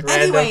movie and random.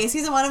 Anyway,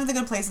 season 1 of The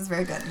Good Place is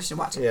very good. You should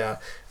watch it. Yeah.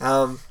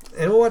 And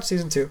we'll watch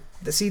season 2.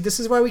 See, this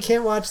is why we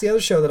can't watch the other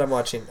show that I'm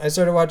watching. I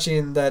started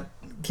watching that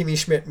Kimmy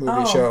Schmidt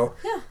movie show,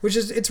 which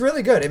it's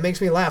really good. It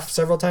makes me laugh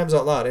several times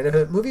out loud. And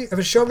if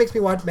a show makes me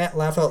laugh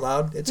out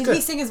loud, it's good. Did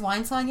he sing his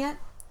wine song yet?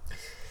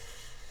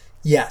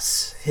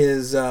 Yes,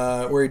 his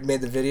where he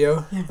made the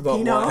video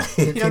about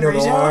Pinot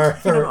Noir.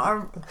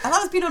 Noir. I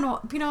thought it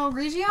was Pinot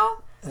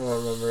Grigio. I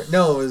don't remember.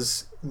 No, it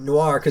was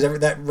noir because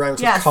that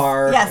rhymes Yes, with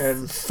car yes.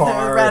 and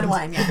far. The red and-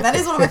 wine, yeah. That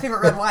is one of my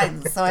favorite red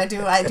wines. So I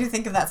do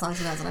think of that song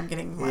sometimes when I'm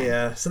getting wine.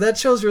 Yeah, so that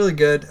show's really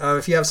good.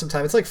 If you have some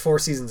time, it's like 4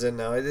 seasons in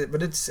now,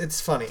 but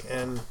it's funny.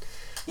 And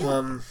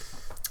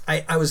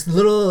I was a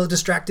little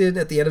distracted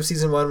at the end of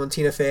season 1 when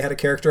Tina Fey had a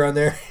character on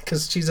there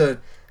because she's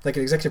like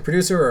an executive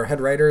producer or a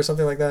head writer or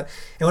something like that.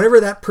 And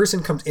whenever that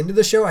person comes into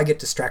the show, I get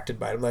distracted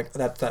by it. I'm like,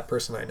 that's that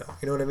person I know.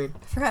 You know what I mean?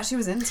 I forgot she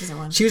was in season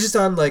 1. She was just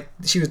on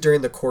she was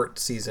during the court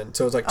season,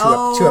 so it was like two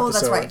Oh,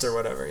 episodes that's right. or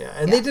whatever. Yeah,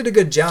 and they did a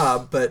good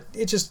job, but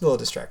it's just a little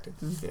distracted,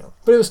 you know.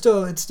 But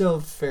it's still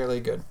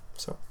fairly good.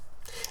 So,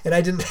 and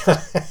I didn't.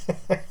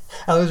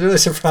 I was really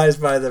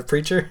surprised by the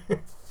preacher.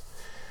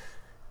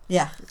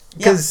 Yeah.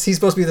 Because he's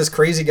supposed to be this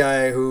crazy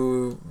guy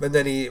and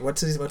then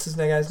what's his guy's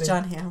name?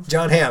 John Hamm.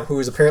 John Hamm, who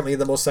is apparently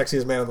the most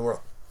sexiest man in the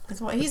world.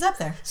 That's why he's up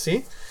there.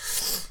 See?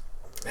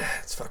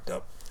 It's fucked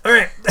up. All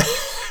right.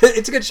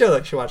 It's a good show, though.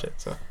 You should watch it.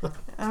 So.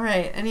 All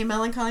right. Any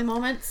melancholy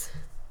moments?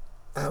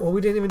 Well,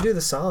 we didn't even do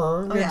the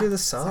song. We didn't do the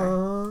Sorry.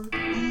 song.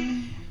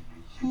 I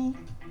hope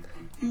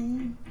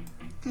you're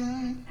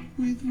glad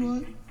with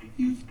what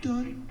you've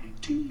done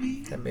to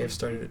me. That may have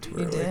started it too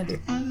You early.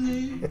 did. I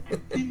lay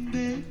in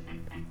bed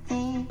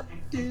all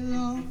day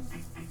long,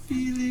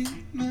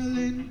 feeling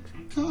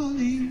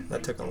melancholy.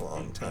 That took a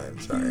long time.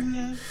 Sorry.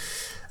 You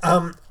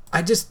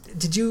left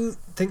Did you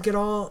think at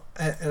all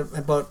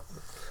about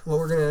what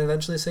we're going to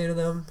eventually say to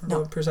them about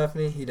No.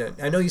 Persephone? You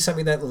didn't. I know you sent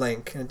me that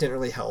link, and it didn't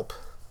really help.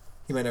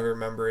 You might never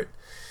remember it.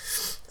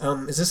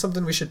 Is this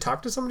something we should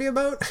talk to somebody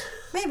about?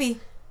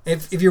 Maybe.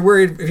 If you're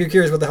worried, if you're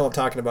curious what the hell I'm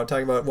talking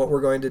about what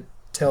we're going to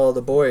tell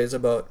the boys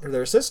about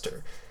their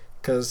sister.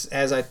 Because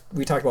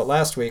we talked about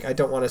last week, I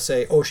don't want to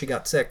say, oh, she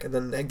got sick, and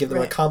then give them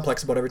a Right.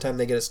 complex about every time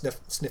they get a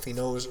sniffy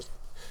nose or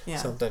Yeah.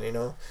 something, you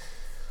know?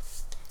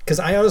 Because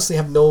I honestly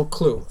have no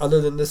clue, other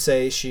than to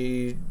say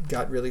she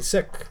got really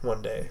sick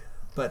one day.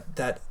 But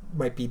that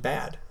might be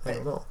bad. I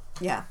don't know.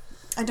 Yeah.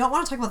 I don't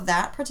want to talk about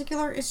that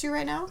particular issue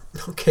right now.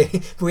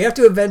 Okay, but we have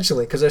to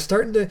eventually, because they're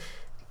starting to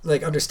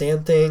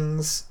understand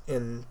things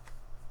and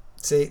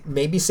say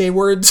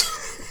words.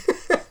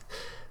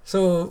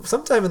 So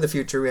sometime in the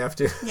future we have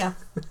to. Yeah.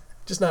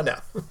 Just not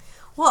now.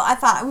 Well, I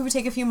thought we would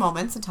take a few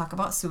moments and talk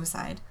about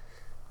suicide.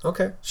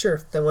 Okay,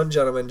 sure. That one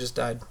gentleman just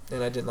died,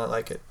 and I did not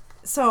like it.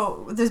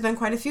 So there's been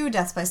quite a few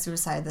deaths by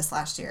suicide this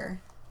last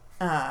year.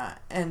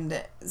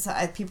 And so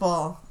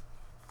people,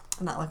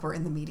 not like we're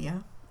in the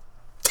media,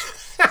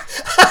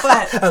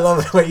 but I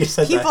love the way you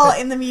said people that.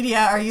 in the media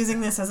are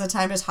using this as a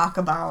time to talk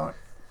about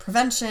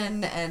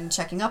prevention and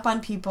checking up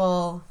on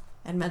people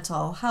and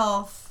mental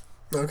health.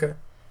 Okay.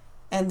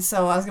 And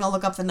so I was going to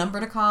look up the number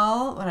to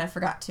call, but I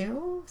forgot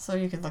to. So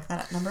you could look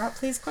that number up,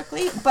 please,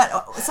 quickly.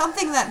 But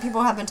something that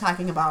people have been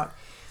talking about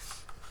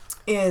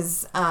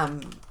is,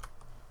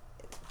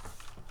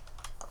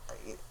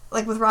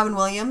 like with Robin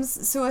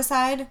Williams'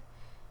 suicide.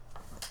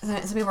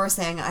 Some people were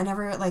saying,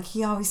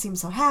 he always seemed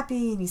so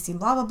happy and he seemed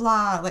blah, blah,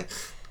 blah. Like,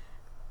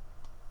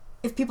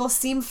 if people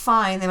seem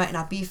fine, they might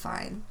not be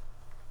fine.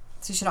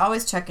 So you should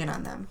always check in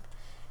on them.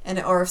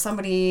 Or if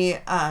somebody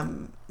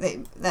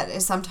that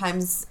is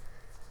sometimes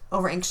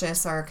over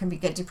anxious or can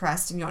get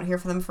depressed and you don't hear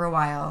from them for a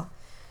while,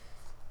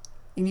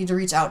 you need to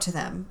reach out to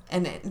them.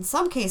 And in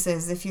some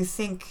cases, if you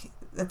think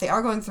that they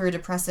are going through a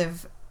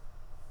depressive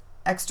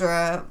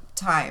extra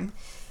time,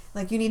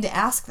 you need to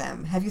ask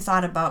them, have you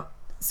thought about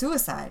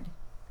suicide?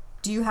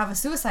 Do you have a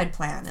suicide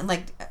plan?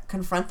 And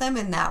confront them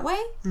in that way.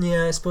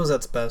 Yeah, I suppose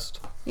that's best.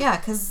 Yeah,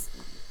 because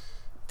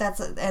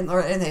and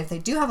if they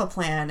do have a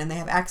plan and they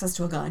have access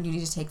to a gun, you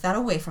need to take that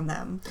away from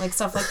them,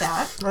 stuff like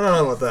that. I don't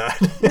know about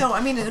that. No,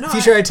 I mean, no. If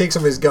you try to take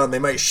somebody's gun, they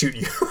might shoot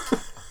you.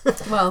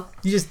 Well,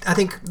 I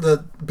think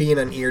being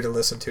an ear to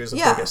listen to is the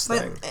biggest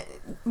thing.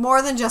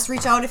 More than just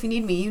reach out if you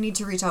need me, you need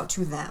to reach out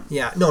to them.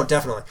 Yeah, no,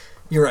 definitely.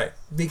 You're right.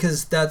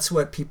 Because that's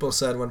what people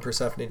said when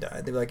Persephone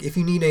died. They were like, if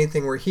you need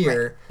anything, we're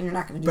here. Right. And you're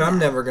not going to do but that. I'm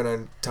never going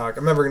to talk.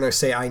 I'm never going to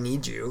say I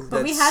need you.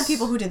 But we had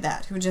people who did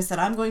that, who just said,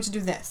 I'm going to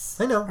do this.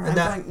 I know. Or And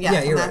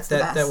you're right.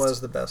 That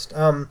was the best.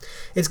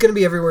 It's going to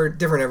be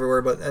different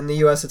everywhere, but in the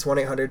U.S. it's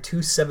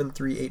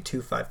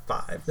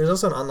 1-800-273-8255. There's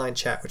also an online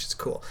chat, which is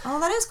cool. Oh,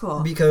 that is cool.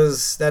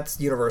 Because that's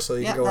universal.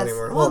 You can go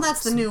anywhere. Well,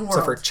 that's the new world.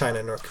 Except for China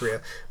and North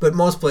Korea. But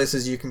most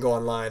places you can go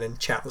online and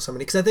chat with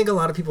somebody. Because I think a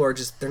lot of people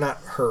they're not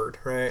heard,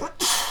 right?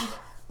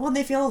 Well,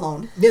 they feel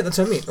alone. Yeah, that's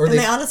what I mean. Or and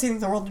they honestly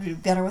think the world would be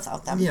better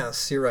without them.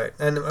 Yes, you're right.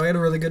 And I had a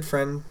really good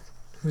friend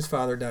whose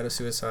father died of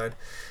suicide.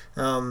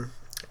 Anthony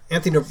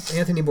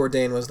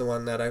Bourdain was the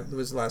one that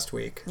was last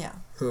week. Yeah.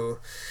 Who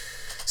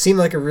seemed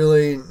like a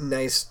really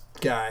nice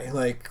guy,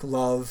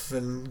 love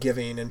and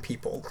giving and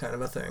people kind of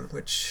a thing,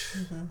 which,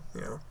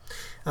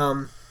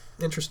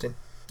 interesting.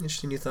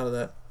 Interesting you thought of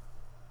that.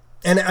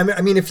 And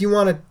I mean, if you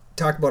want to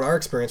talk about our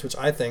experience, which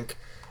I think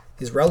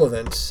is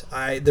relevant,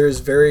 there's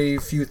very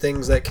few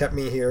things that kept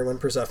me here when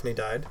Persephone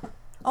died.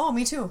 Oh,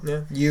 me too.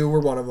 Yeah, you were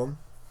one of them.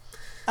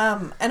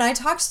 And I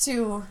talked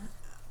to...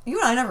 You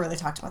and I never really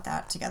talked about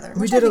that together.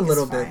 We did a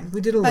little bit.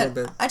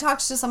 I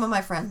talked to some of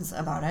my friends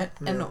about it.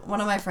 Yeah. And one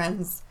of my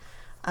friends,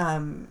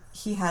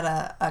 he had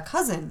a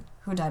cousin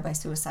who died by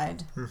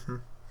suicide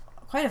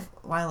quite a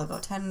while ago,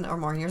 10 or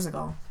more years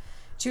ago.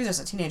 She was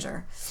just a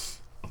teenager.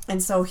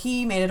 And so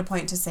he made it a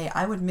point to say,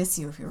 I would miss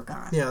you if you were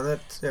gone. Yeah,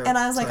 that's... Yeah, and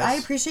I was like, nice.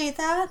 I appreciate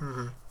that.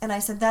 And I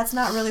said, that's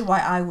not really why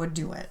I would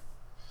do it.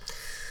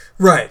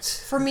 Right.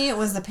 For me, it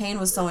was the pain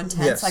was so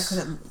intense, I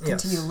couldn't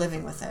continue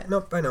living with it.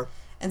 Nope, I know.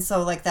 And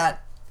so, like,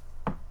 that...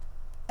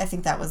 I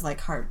think that was,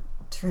 like, hard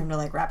for him to,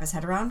 like, wrap his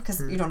head around,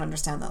 because you don't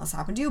understand that this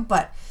happened to you.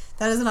 But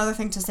that is another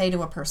thing to say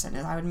to a person,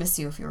 is I would miss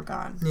you if you were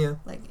gone. Yeah.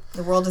 Like,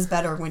 the world is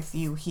better with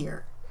you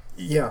here.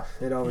 Yeah,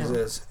 it always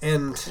is.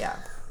 And... Yeah.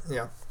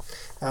 Yeah.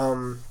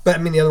 But I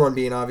mean, the other one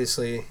being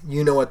obviously,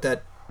 you know what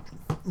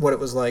it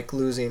was like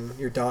losing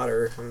your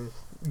daughter, and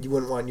you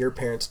wouldn't want your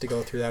parents to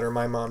go through that, or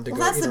my mom to go.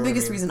 Well, that's you the know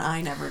biggest what I mean? reason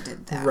I never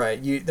did that. Right.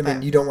 I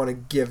mean, you don't want to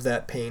give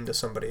that pain to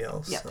somebody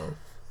else. Yep. So,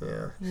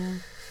 yeah. Yeah.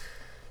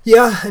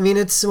 Yeah. I mean,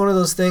 it's one of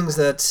those things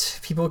that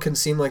people can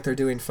seem like they're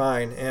doing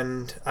fine,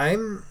 and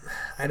I'm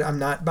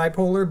not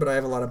bipolar, but I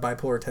have a lot of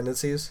bipolar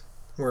tendencies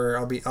where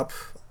I'll be up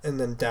and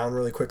then down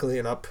really quickly,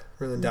 and up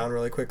and then down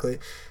really quickly,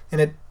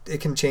 and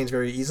it can change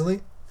very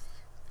easily.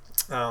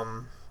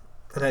 And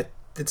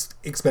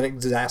it's been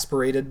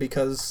exasperated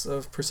because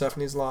of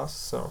Persephone's loss.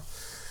 So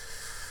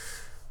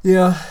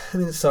yeah, I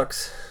mean, it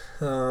sucks.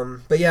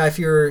 But yeah, if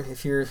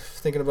you're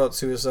thinking about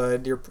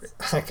suicide,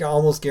 I can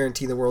almost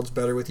guarantee the world's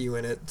better with you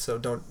in it. So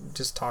don't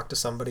just talk to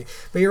somebody.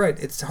 But you're right;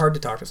 it's hard to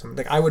talk to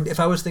somebody. Like if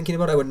I was thinking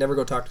about it, I would never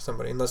go talk to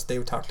somebody unless they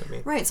would talk to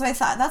me. Right. So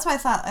that's why I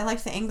thought I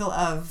liked the angle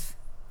of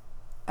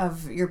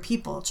your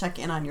people. Check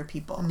in on your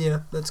people.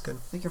 Yeah, that's good.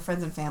 Like your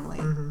friends and family.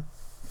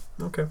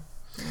 Okay.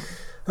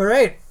 All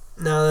right.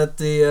 Now that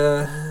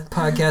the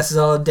podcast is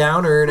all a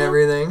downer and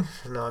everything.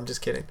 No, I'm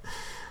just kidding.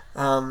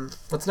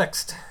 What's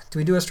next? Do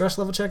we do a stress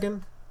level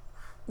check-in?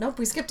 Nope,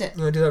 we skipped it.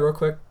 You want to do that real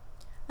quick?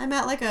 I'm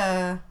at like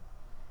a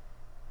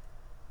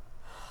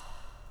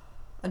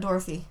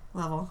Dorothy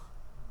level,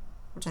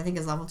 which I think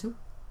is level 2.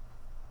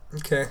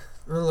 Okay.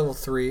 I'm at level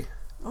 3.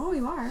 Oh,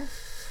 you are?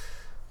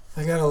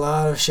 I got a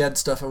lot of shed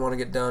stuff I want to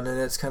get done, and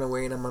it's kind of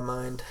weighing on my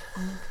mind.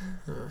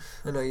 Okay.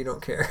 I know you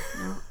don't care.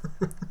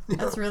 No.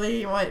 That's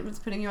really what's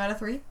putting you at a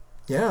 3?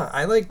 Yeah,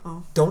 I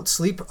don't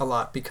sleep a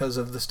lot because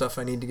of the stuff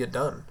I need to get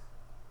done.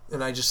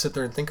 And I just sit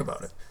there and think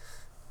about it.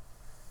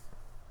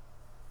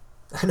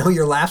 I know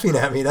you're laughing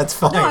at me. That's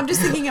fine. No, I'm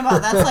just thinking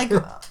about that's like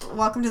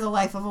welcome to the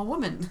life of a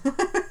woman.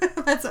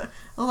 That's a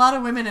lot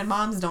of women and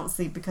moms don't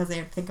sleep because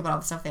they think about all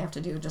the stuff they have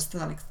to do just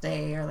the next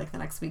day or like the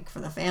next week for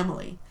the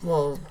family.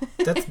 Well,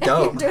 that's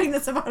dumb. You're doing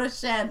this about a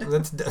shed.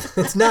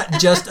 It's not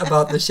just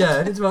about the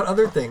shed. It's about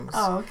other things.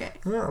 Oh, okay.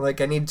 Yeah,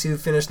 like I need to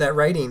finish that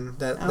writing,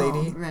 that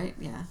lady. Right,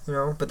 yeah. You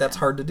know, but that's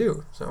hard to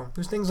do. So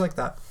there's things like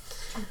that.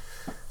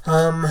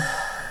 All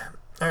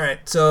right,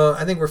 so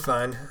I think we're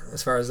fine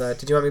as far as that.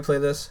 Did you want me to play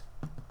this?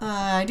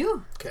 I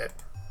do. Okay.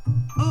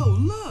 Oh,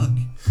 look!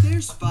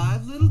 There's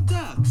 5 little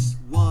ducks.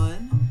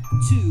 1,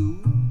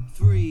 2,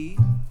 3,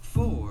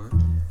 4.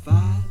 5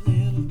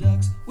 little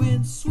ducks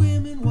went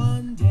swimming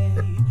one day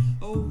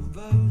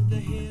over the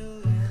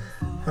hill and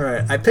far. All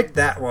right, I picked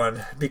that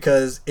one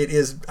because it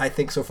is, I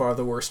think, so far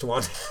the worst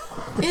one.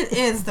 It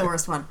is the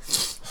worst one.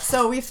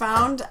 So we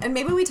found, and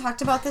maybe we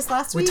talked about this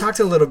last week. We talked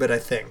a little bit, I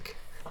think.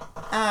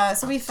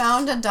 So we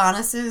found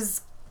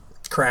Adonis's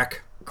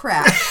Crack.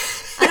 crack.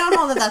 I don't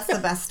know that that's the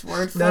best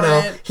word for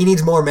it. He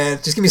needs more, man.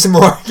 Just give me some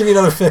more. Give me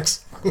another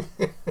fix.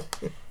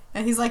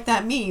 And he's like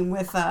that meme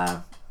with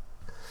Dave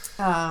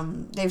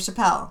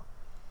Chappelle.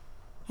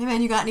 Hey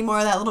man, you got any more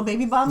of that little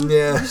baby bum?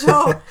 Yeah.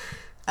 Show.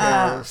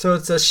 So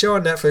it's a show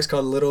on Netflix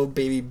called Little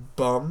Baby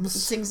Bums.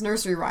 Sings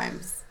nursery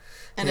rhymes.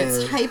 And Yeah.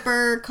 it's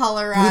hyper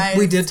colorized.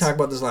 We did talk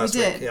about this last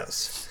We did. week.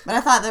 Yes. But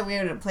I thought that we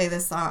would play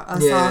this song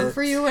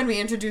for you when we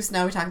introduced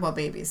Now We Talk About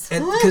Babies.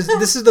 And because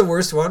this is the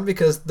worst one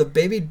because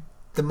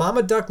the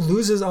mama duck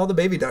loses all the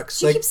baby ducks.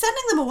 She keeps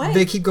sending them away.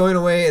 They keep going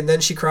away, and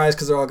then she cries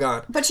because they're all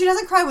gone. But she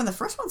doesn't cry when the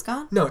first one's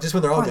gone. No, just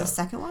when they're all Or gone. the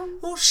second one.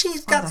 Well,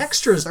 she's Or got the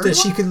extras third that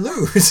she one? can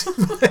lose.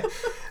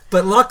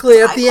 But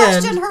luckily at the I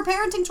end, question her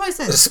parenting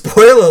choices.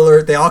 spoiler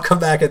alert, they all come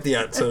back at the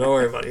end, so don't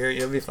worry about it.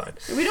 You'll be fine.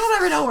 We don't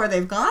ever know where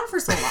they've gone for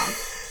so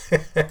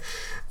long.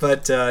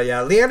 But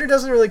yeah, Leander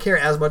doesn't really care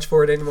as much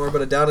for it anymore,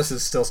 but Adonis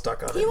is still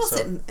stuck on it. He will so.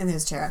 sit in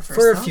his chair at first.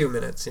 For a though. few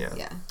minutes, yeah.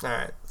 Yeah. All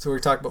right, so we're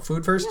talking about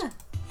food first? Yeah.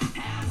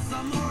 Have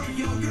some more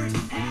yogurt,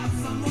 have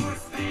some more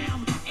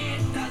spam.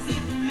 It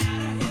doesn't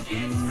matter if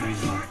it's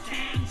fresh or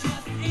canned.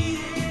 Just eat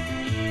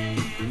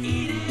it.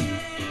 Eat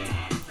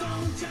it.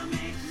 Don't you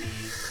make me.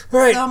 All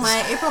right. So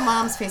my April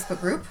Moms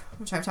Facebook group,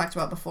 which I've talked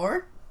about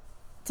before,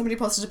 somebody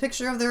posted a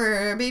picture of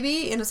their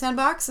baby in a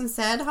sandbox and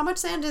said, "How much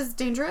sand is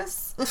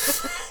dangerous?"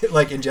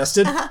 Like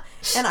ingested?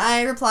 And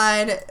I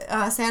replied,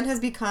 "Sand has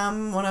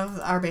become one of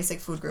our basic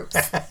food groups."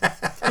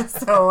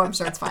 So I'm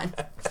sure it's fine.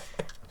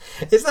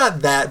 It's not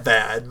that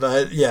bad,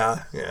 but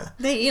yeah.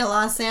 They eat a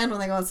lot of sand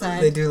when they go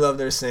outside. They do love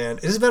their sand.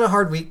 It has been a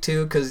hard week,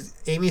 too, because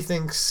Amy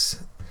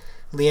thinks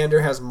Leander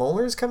has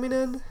molars coming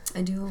in.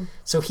 I do.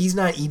 So he's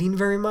not eating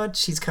very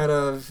much. He's kind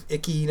of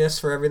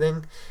ickiness for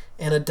everything.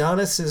 And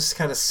Adonis is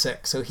kind of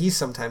sick, so he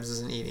sometimes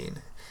isn't eating.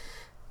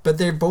 But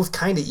they're both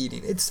kind of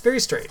eating. It's very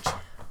strange.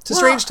 It's a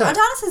strange time.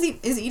 Adonis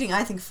is eating,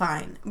 I think,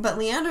 fine. But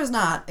Leander's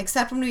not.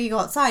 Except when we go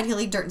outside, he'll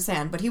eat dirt and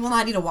sand. But he will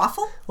not eat a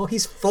waffle. Well,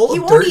 he's full of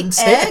won't dirt eat and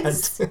sand.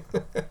 eggs.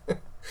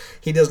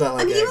 He does not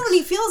like eggs. Even when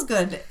he feels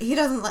good, he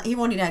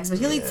won't eat eggs, but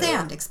he'll eat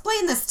sand.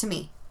 Explain this to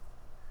me.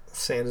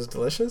 Sand is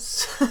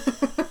delicious.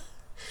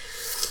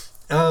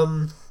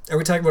 Are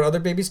we talking about other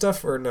baby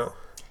stuff or no?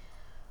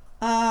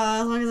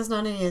 As long as it's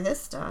not any of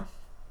this stuff.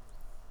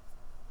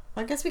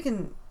 I guess we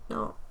can...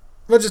 No.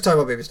 Let's just talk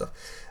about baby stuff.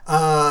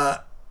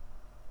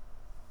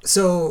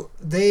 So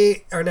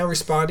they are now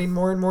responding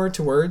more and more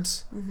to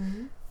words.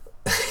 Mm-hmm.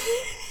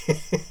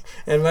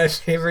 And my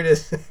favorite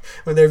is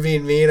when they're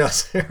being mean or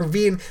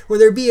when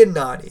they're being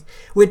naughty.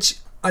 Which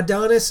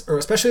Adonis, or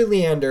especially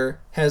Leander,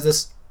 has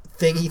this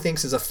thing he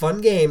thinks is a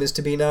fun game is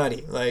to be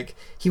naughty. Like,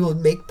 he will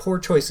make poor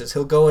choices.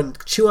 He'll go and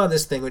chew on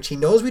this thing, which he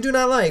knows we do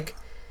not like.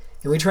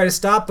 And we try to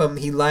stop him.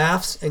 He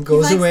laughs and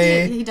goes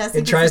away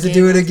and tries to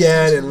do it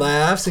again and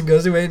laughs and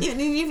goes away.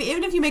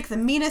 Even if you make the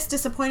meanest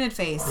disappointed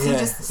face, he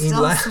just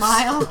still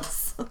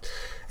smiles.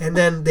 And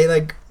then they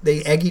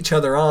egg each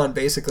other on,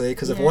 basically,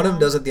 because if one of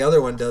them does it, the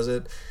other one does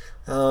it.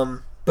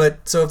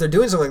 But so if they're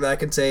doing something like that, I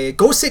can say,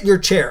 go sit in your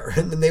chair.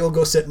 And then they will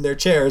go sit in their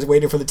chairs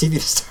waiting for the TV to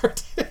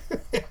start.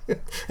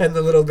 And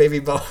the little baby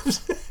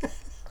bumps.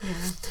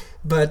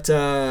 But,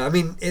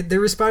 they're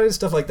responding to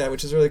stuff like that,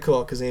 which is really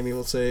cool, because Amee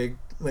will say,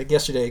 like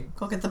yesterday,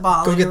 go get the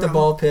ball. Go get the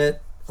ball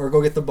pit, or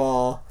go get the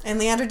ball. And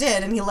Leander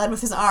did, and he led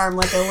with his arm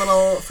like a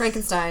little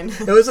Frankenstein.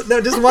 It was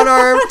just one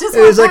arm.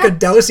 It was like a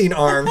dowsing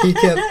arm. He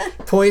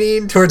kept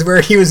pointing towards where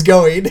he was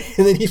going,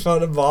 and then he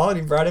found a ball and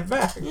he brought it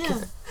back.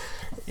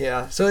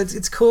 Yeah. So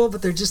it's cool,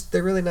 but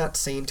they're really not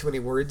saying too many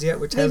words yet.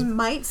 They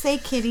might say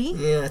kitty.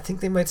 Yeah, I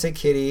think they might say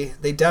kitty.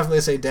 They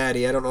definitely say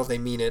daddy. I don't know if they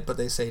mean it, but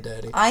they say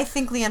daddy. I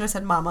think Leander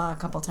said mama a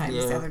couple times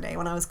the other day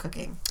when I was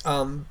cooking.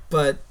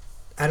 But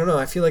I don't know.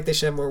 I feel like they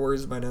should have more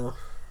words by now.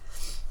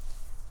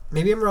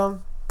 Maybe I'm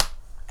wrong.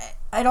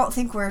 I don't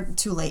think we're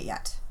too late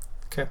yet.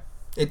 Okay.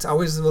 It's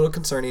always a little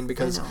concerning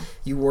because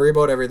you worry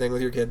about everything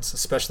with your kids,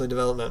 especially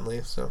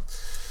developmentally. So,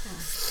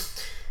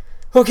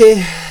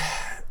 okay.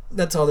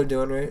 That's all they're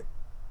doing, right?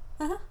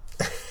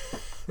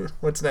 Uh-huh.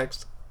 What's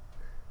next?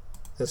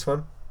 This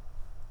one?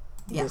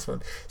 Yeah. This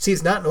one. See,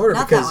 it's not in order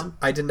because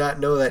I did not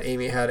know that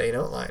Amee had an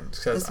outline.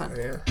 This one.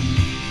 Yeah.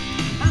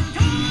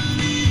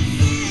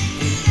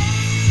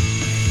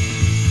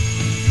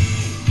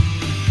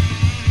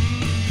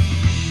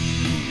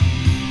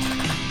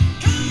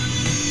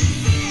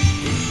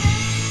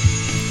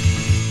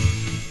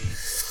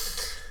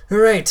 All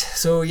right.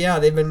 So, yeah,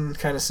 they've been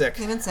kind of sick.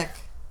 They've been sick.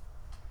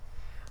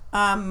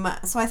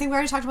 So I think we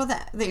already talked about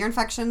the ear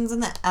infections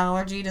and the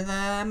allergy to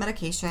the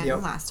medication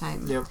last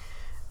time. Yep.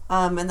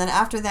 And then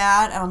after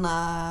that, on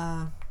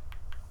I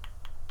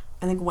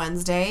think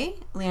Wednesday,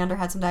 Leander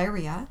had some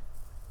diarrhea.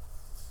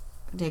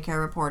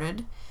 Daycare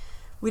reported.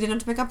 We didn't have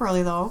to pick up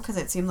early, though, because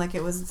it seemed like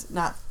it was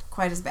not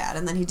quite as bad.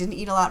 And then he didn't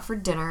eat a lot for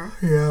dinner.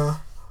 Yeah.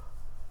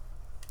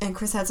 And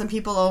Chris had some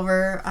people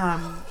over.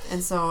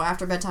 And so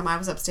after bedtime, I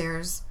was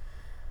upstairs.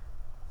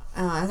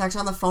 I was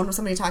actually on the phone with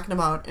somebody talking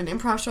about an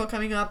improv show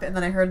coming up, and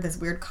then I heard this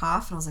weird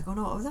cough, and I was like, oh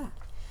no, what was that?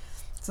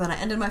 So then I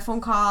ended my phone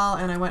call,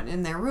 and I went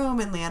in their room,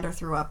 and Leander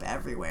threw up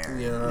everywhere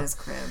in his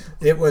crib.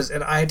 It was,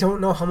 and I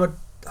don't know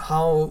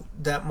how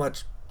that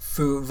much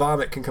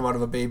vomit can come out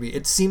of a baby.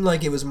 It seemed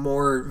like it was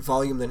more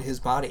volume than his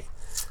body.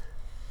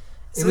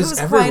 It was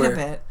everywhere. Quite a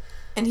bit.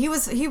 And he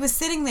was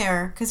sitting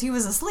there, because he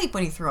was asleep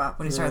when he threw up,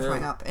 when he started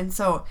throwing up. And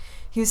so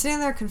he was sitting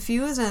there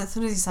confused, and as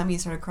soon as he saw me, he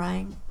started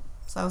crying.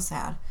 So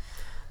sad.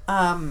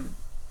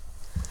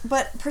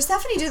 But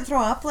Persephone didn't throw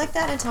up like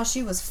that until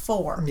she was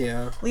 4.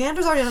 Yeah.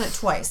 Leander's already done it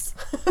twice.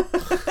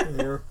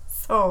 Yeah.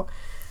 So,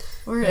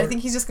 I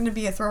think he's just going to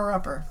be a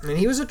thrower-upper. And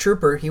he was a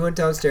trooper. He went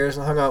downstairs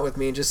and hung out with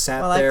me and just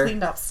sat there. I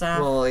cleaned up stuff.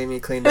 Well, Amee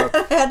cleaned up.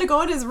 I had to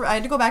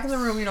go back in the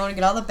room, to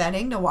get all the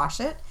bedding to wash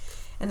it,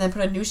 and then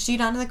put a new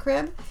sheet onto the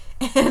crib.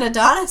 And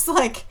Adonis,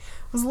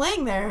 was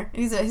laying there.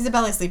 He's a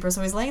belly sleeper,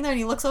 so he's laying there and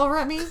he looks over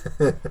at me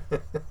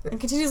and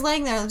continues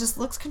laying there and just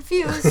looks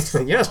confused.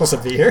 You're not supposed to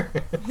be here.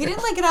 He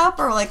didn't get up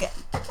or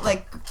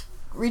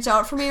reach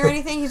out for me or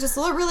anything. He's just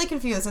really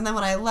confused. And then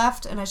when I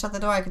left and I shut the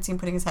door, I could see him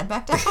putting his head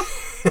back down.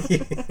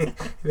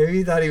 Maybe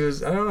he thought he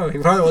was, I don't know, he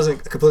probably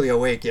wasn't completely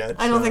awake yet.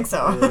 I don't think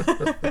so.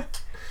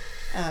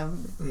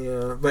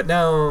 Yeah, but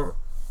now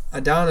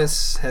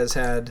Adonis has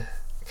had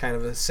kind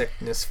of a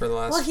sickness for the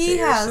last he day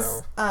has,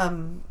 or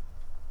so.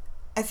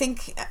 I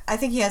think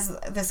he has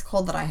this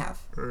cold that I have.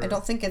 I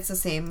don't think it's the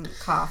same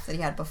cough that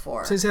he had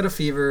before. So he's had a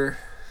fever.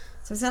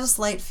 So he's had a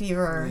slight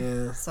fever.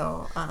 Yeah.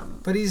 So,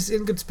 but he's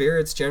in good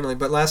spirits generally.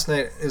 But last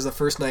night is the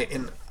first night,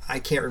 and I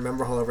can't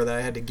remember, however, that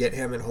I had to get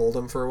him and hold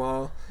him for a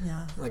while.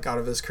 Yeah. Out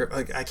of his crib.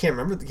 I can't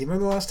remember. Do you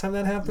remember the last time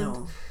that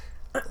happened?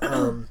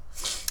 No.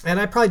 And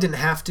I probably didn't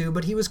have to,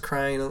 but he was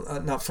crying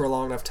not for a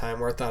long enough time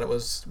where I thought it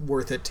was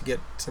worth it to get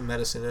some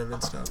medicine in him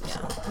and stuff.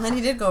 Yeah. So. And then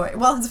he did go away.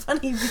 Well, it's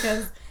funny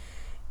because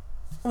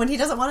when he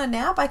doesn't want to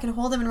nap, I can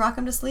hold him and rock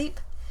him to sleep.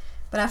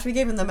 But after we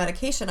gave him the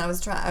medication, the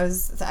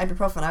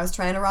ibuprofen, I was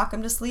trying to rock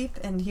him to sleep,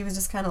 and he was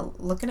just kind of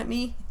looking at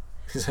me.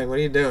 He's like, what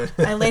are you doing?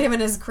 I laid him in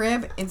his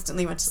crib,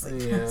 instantly went to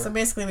sleep. Yeah. So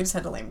basically we just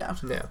had to lay him down.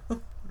 Yeah.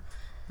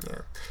 Yeah.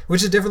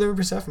 Which is different than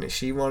Persephone.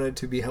 She wanted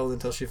to be held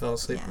until she fell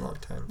asleep a long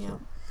time. Yeah.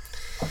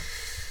 So.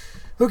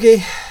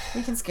 Okay.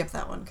 We can skip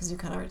that one because you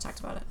kind of already talked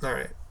about it. All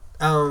right.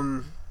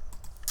 I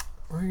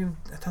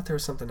thought there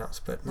was something else,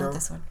 but no. Not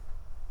this one.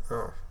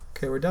 Oh.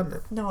 Okay, we're done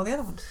then. No, the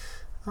other one.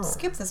 Oh.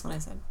 Skip this one, I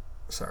said.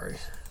 Sorry.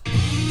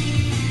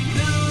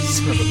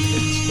 Son of a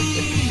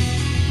bitch.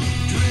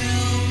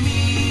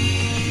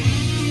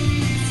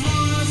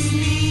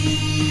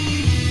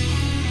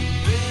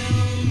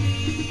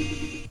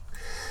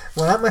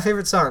 Well, not my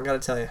favorite song, gotta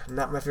tell you.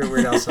 Not my favorite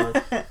Weird Al song.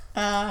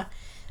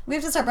 We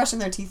have to start brushing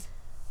their teeth.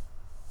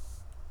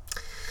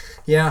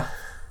 Yeah.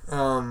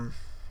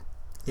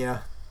 Yeah.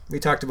 We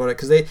talked about it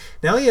because they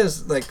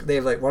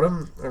have one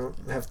of them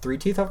have 3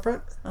 teeth up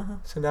front. Uh-huh.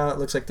 So now it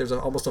looks like there's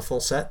almost a full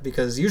set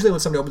because usually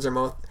when somebody opens their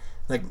mouth,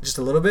 like just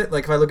a little bit,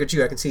 like if I look at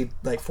you, I can see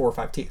like 4 or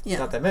 5 teeth. Yeah.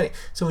 Not that many.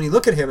 So when you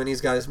look at him and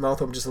he's got his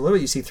mouth open just a little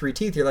bit, you see 3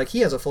 teeth. You're like,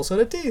 he has a full set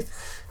of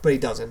teeth, but he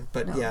doesn't.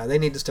 But yeah, they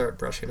need to start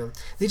brushing them.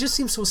 They just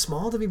seem so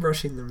small to be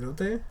brushing them, don't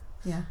they?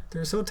 Yeah.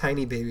 They're so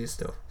tiny babies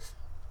still.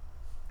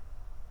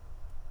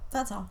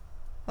 That's all.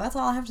 Well, that's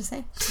all I have to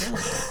say. Really.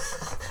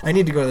 I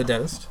need to go to the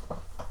dentist.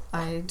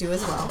 I do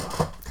as well.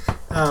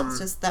 It's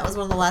just that was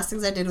one of the last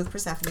things I did with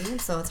Persephone,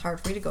 so it's hard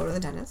for me to go to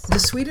the dentist.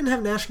 Does Sweden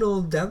have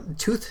national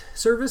tooth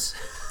service?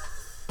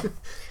 I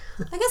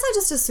guess I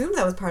just assumed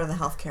that was part of the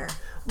healthcare.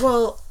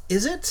 Well,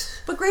 is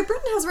it? But Great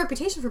Britain has a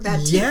reputation for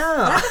bad teeth. Yeah.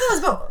 But I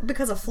thought that was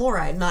because of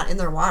fluoride, not in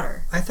their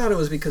water. I thought it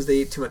was because they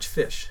ate too much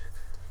fish.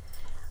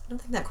 I don't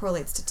think that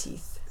correlates to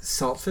teeth.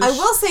 Saltfish? I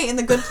will say in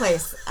The Good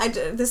Place,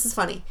 this is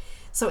funny.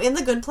 So in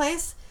The Good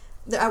Place,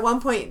 at one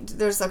point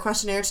there's a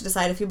questionnaire to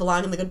decide if you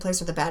belong in the good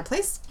place or the bad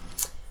place.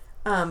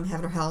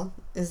 Heaven or hell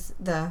is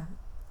the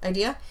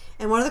idea.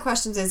 And one of the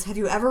questions is, have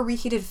you ever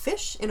reheated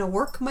fish in a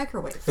work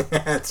microwave?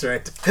 That's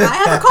right. I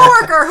have a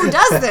coworker who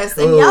does this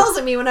and yells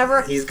at me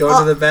whenever he's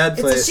going to the bad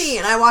place. It's a she,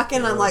 and I walk in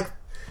and I'm like,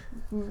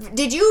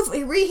 did you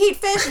reheat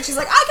fish? And she's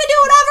like, I can do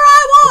whatever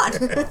I want.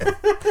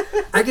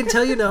 I can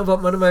tell you now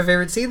about one of my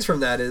favorite scenes from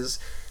that is,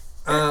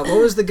 what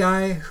was the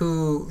guy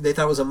who they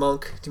thought was a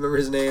monk? Do you remember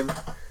his name?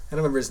 I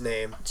don't remember his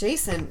name.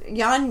 Jason.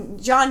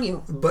 John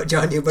Yu. But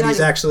he's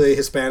actually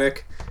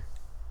Hispanic.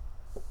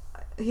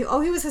 He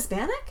was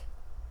Hispanic?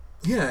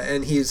 Yeah,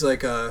 and he's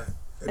like a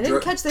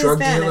drug Hispanic,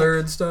 dealer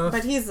and stuff.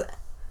 But he's...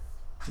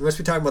 You must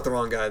be talking about the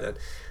wrong guy then.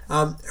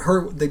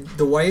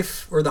 The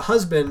wife or the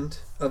husband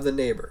of the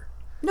neighbor.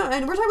 No,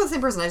 and we're talking about the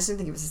same person. I just didn't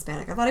think he was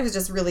Hispanic. I thought he was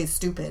just really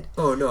stupid.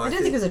 Oh, no. I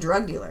didn't think he was a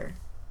drug dealer.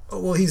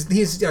 Oh, well, he's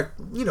he's dumb,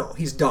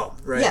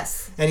 right?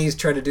 Yes. And he's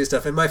trying to do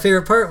stuff. And my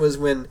favorite part was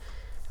when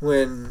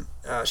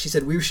she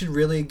said, we should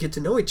really get to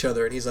know each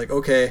other. And he's like,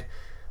 okay,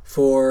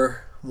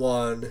 4,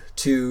 1,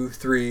 2,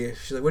 3.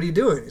 She's like, what are you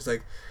doing? He's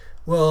like,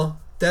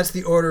 well, that's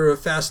the order of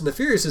Fast and the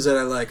Furious that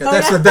I like.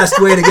 That's the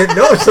best way to get to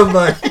know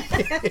somebody.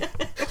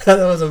 That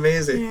was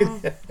amazing.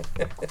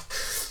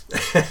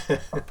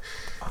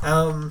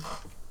 Yeah.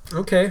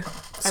 Okay.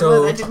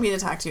 So I didn't mean to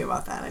talk to you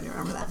about that. I didn't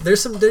remember that.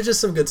 There's just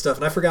some good stuff,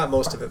 and I forgot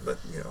most of it, but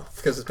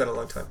because it's been a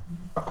long time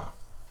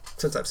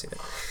since I've seen it.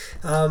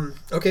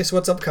 Okay, so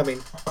what's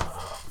upcoming?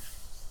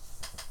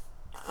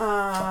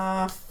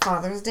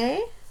 Father's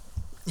Day.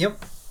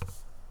 Yep.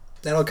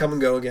 That'll come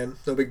and go again.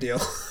 No big deal.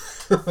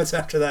 What's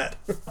after that?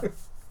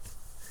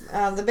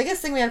 The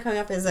biggest thing we have coming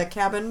up is a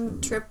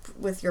cabin trip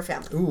with your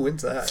family. Ooh,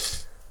 when's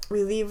that?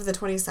 We leave the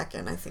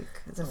 22nd, I think.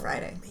 It's a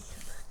Friday.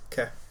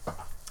 Okay.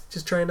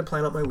 Just trying to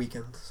plan out my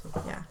weekend. So.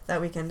 Yeah, that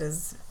weekend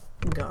is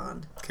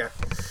gone. Okay.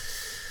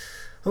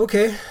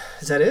 Okay.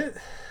 Is that it?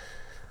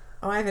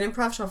 Oh, I have an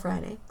improv show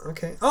Friday.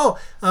 Okay. Oh,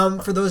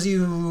 for those of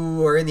you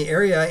who are in the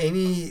area,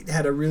 Amee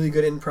had a really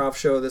good improv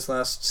show this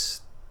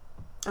last...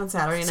 On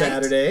Saturday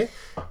night.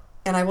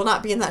 And I will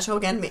not be in that show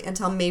again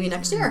until maybe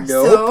next year.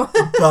 Nope.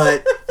 So.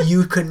 But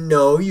you could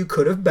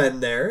have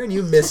been there and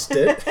you missed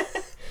it.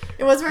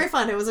 It was very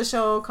fun. It was a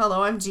show called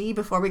OMG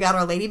before we got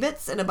our lady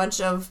bits, and a bunch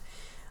of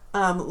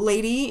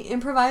lady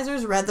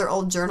improvisers read their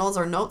old journals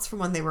or notes from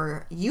when they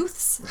were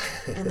youths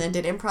and then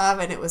did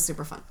improv, and it was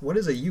super fun. What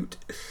is a ute?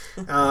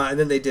 And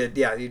then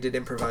you did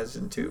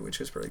improvising too, which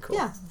was pretty cool.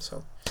 Yeah.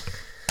 So,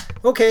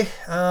 okay.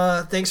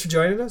 Thanks for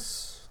joining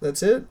us.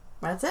 That's it.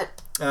 That's it.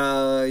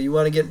 You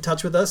want to get in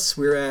touch with us,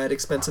 we're at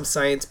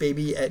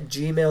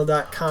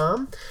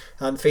expensivesciencebaby@gmail.com.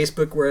 On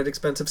Facebook, we're at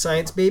Expensive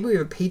Science Baby. We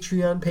have a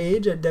Patreon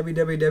page at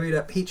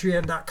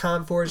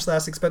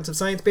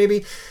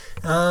www.patreon.com/expensivesciencebaby.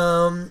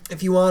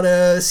 If you want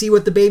to see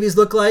what the babies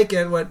look like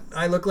and what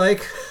I look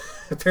like,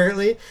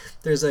 apparently,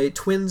 there's a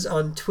Twins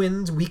on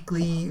Twins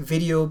weekly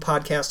video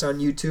podcast on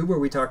YouTube where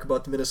we talk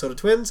about the Minnesota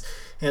Twins,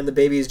 and the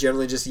babies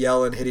generally just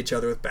yell and hit each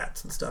other with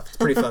bats and stuff. It's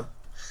pretty fun.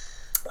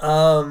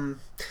 Other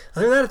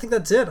than that, I think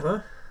that's it,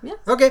 huh? Yeah.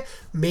 Okay.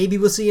 Maybe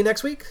we'll see you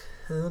next week.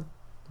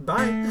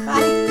 Bye.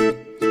 Bye.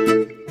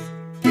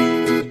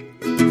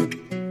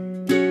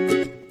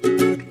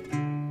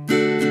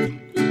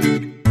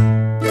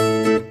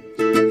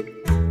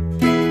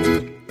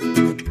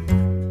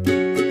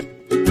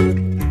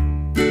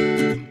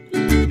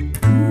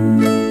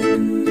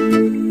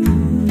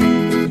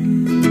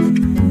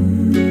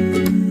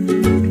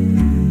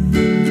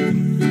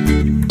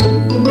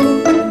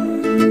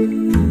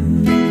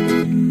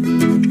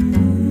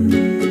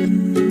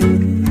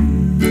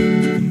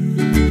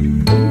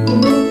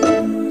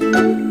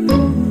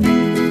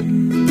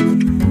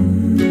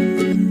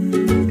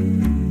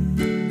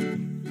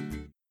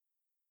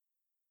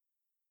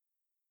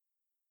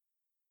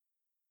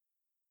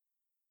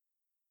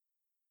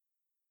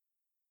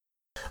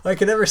 I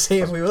can never say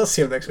if we will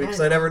see him next week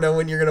because I never know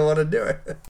when you're going to want to do it.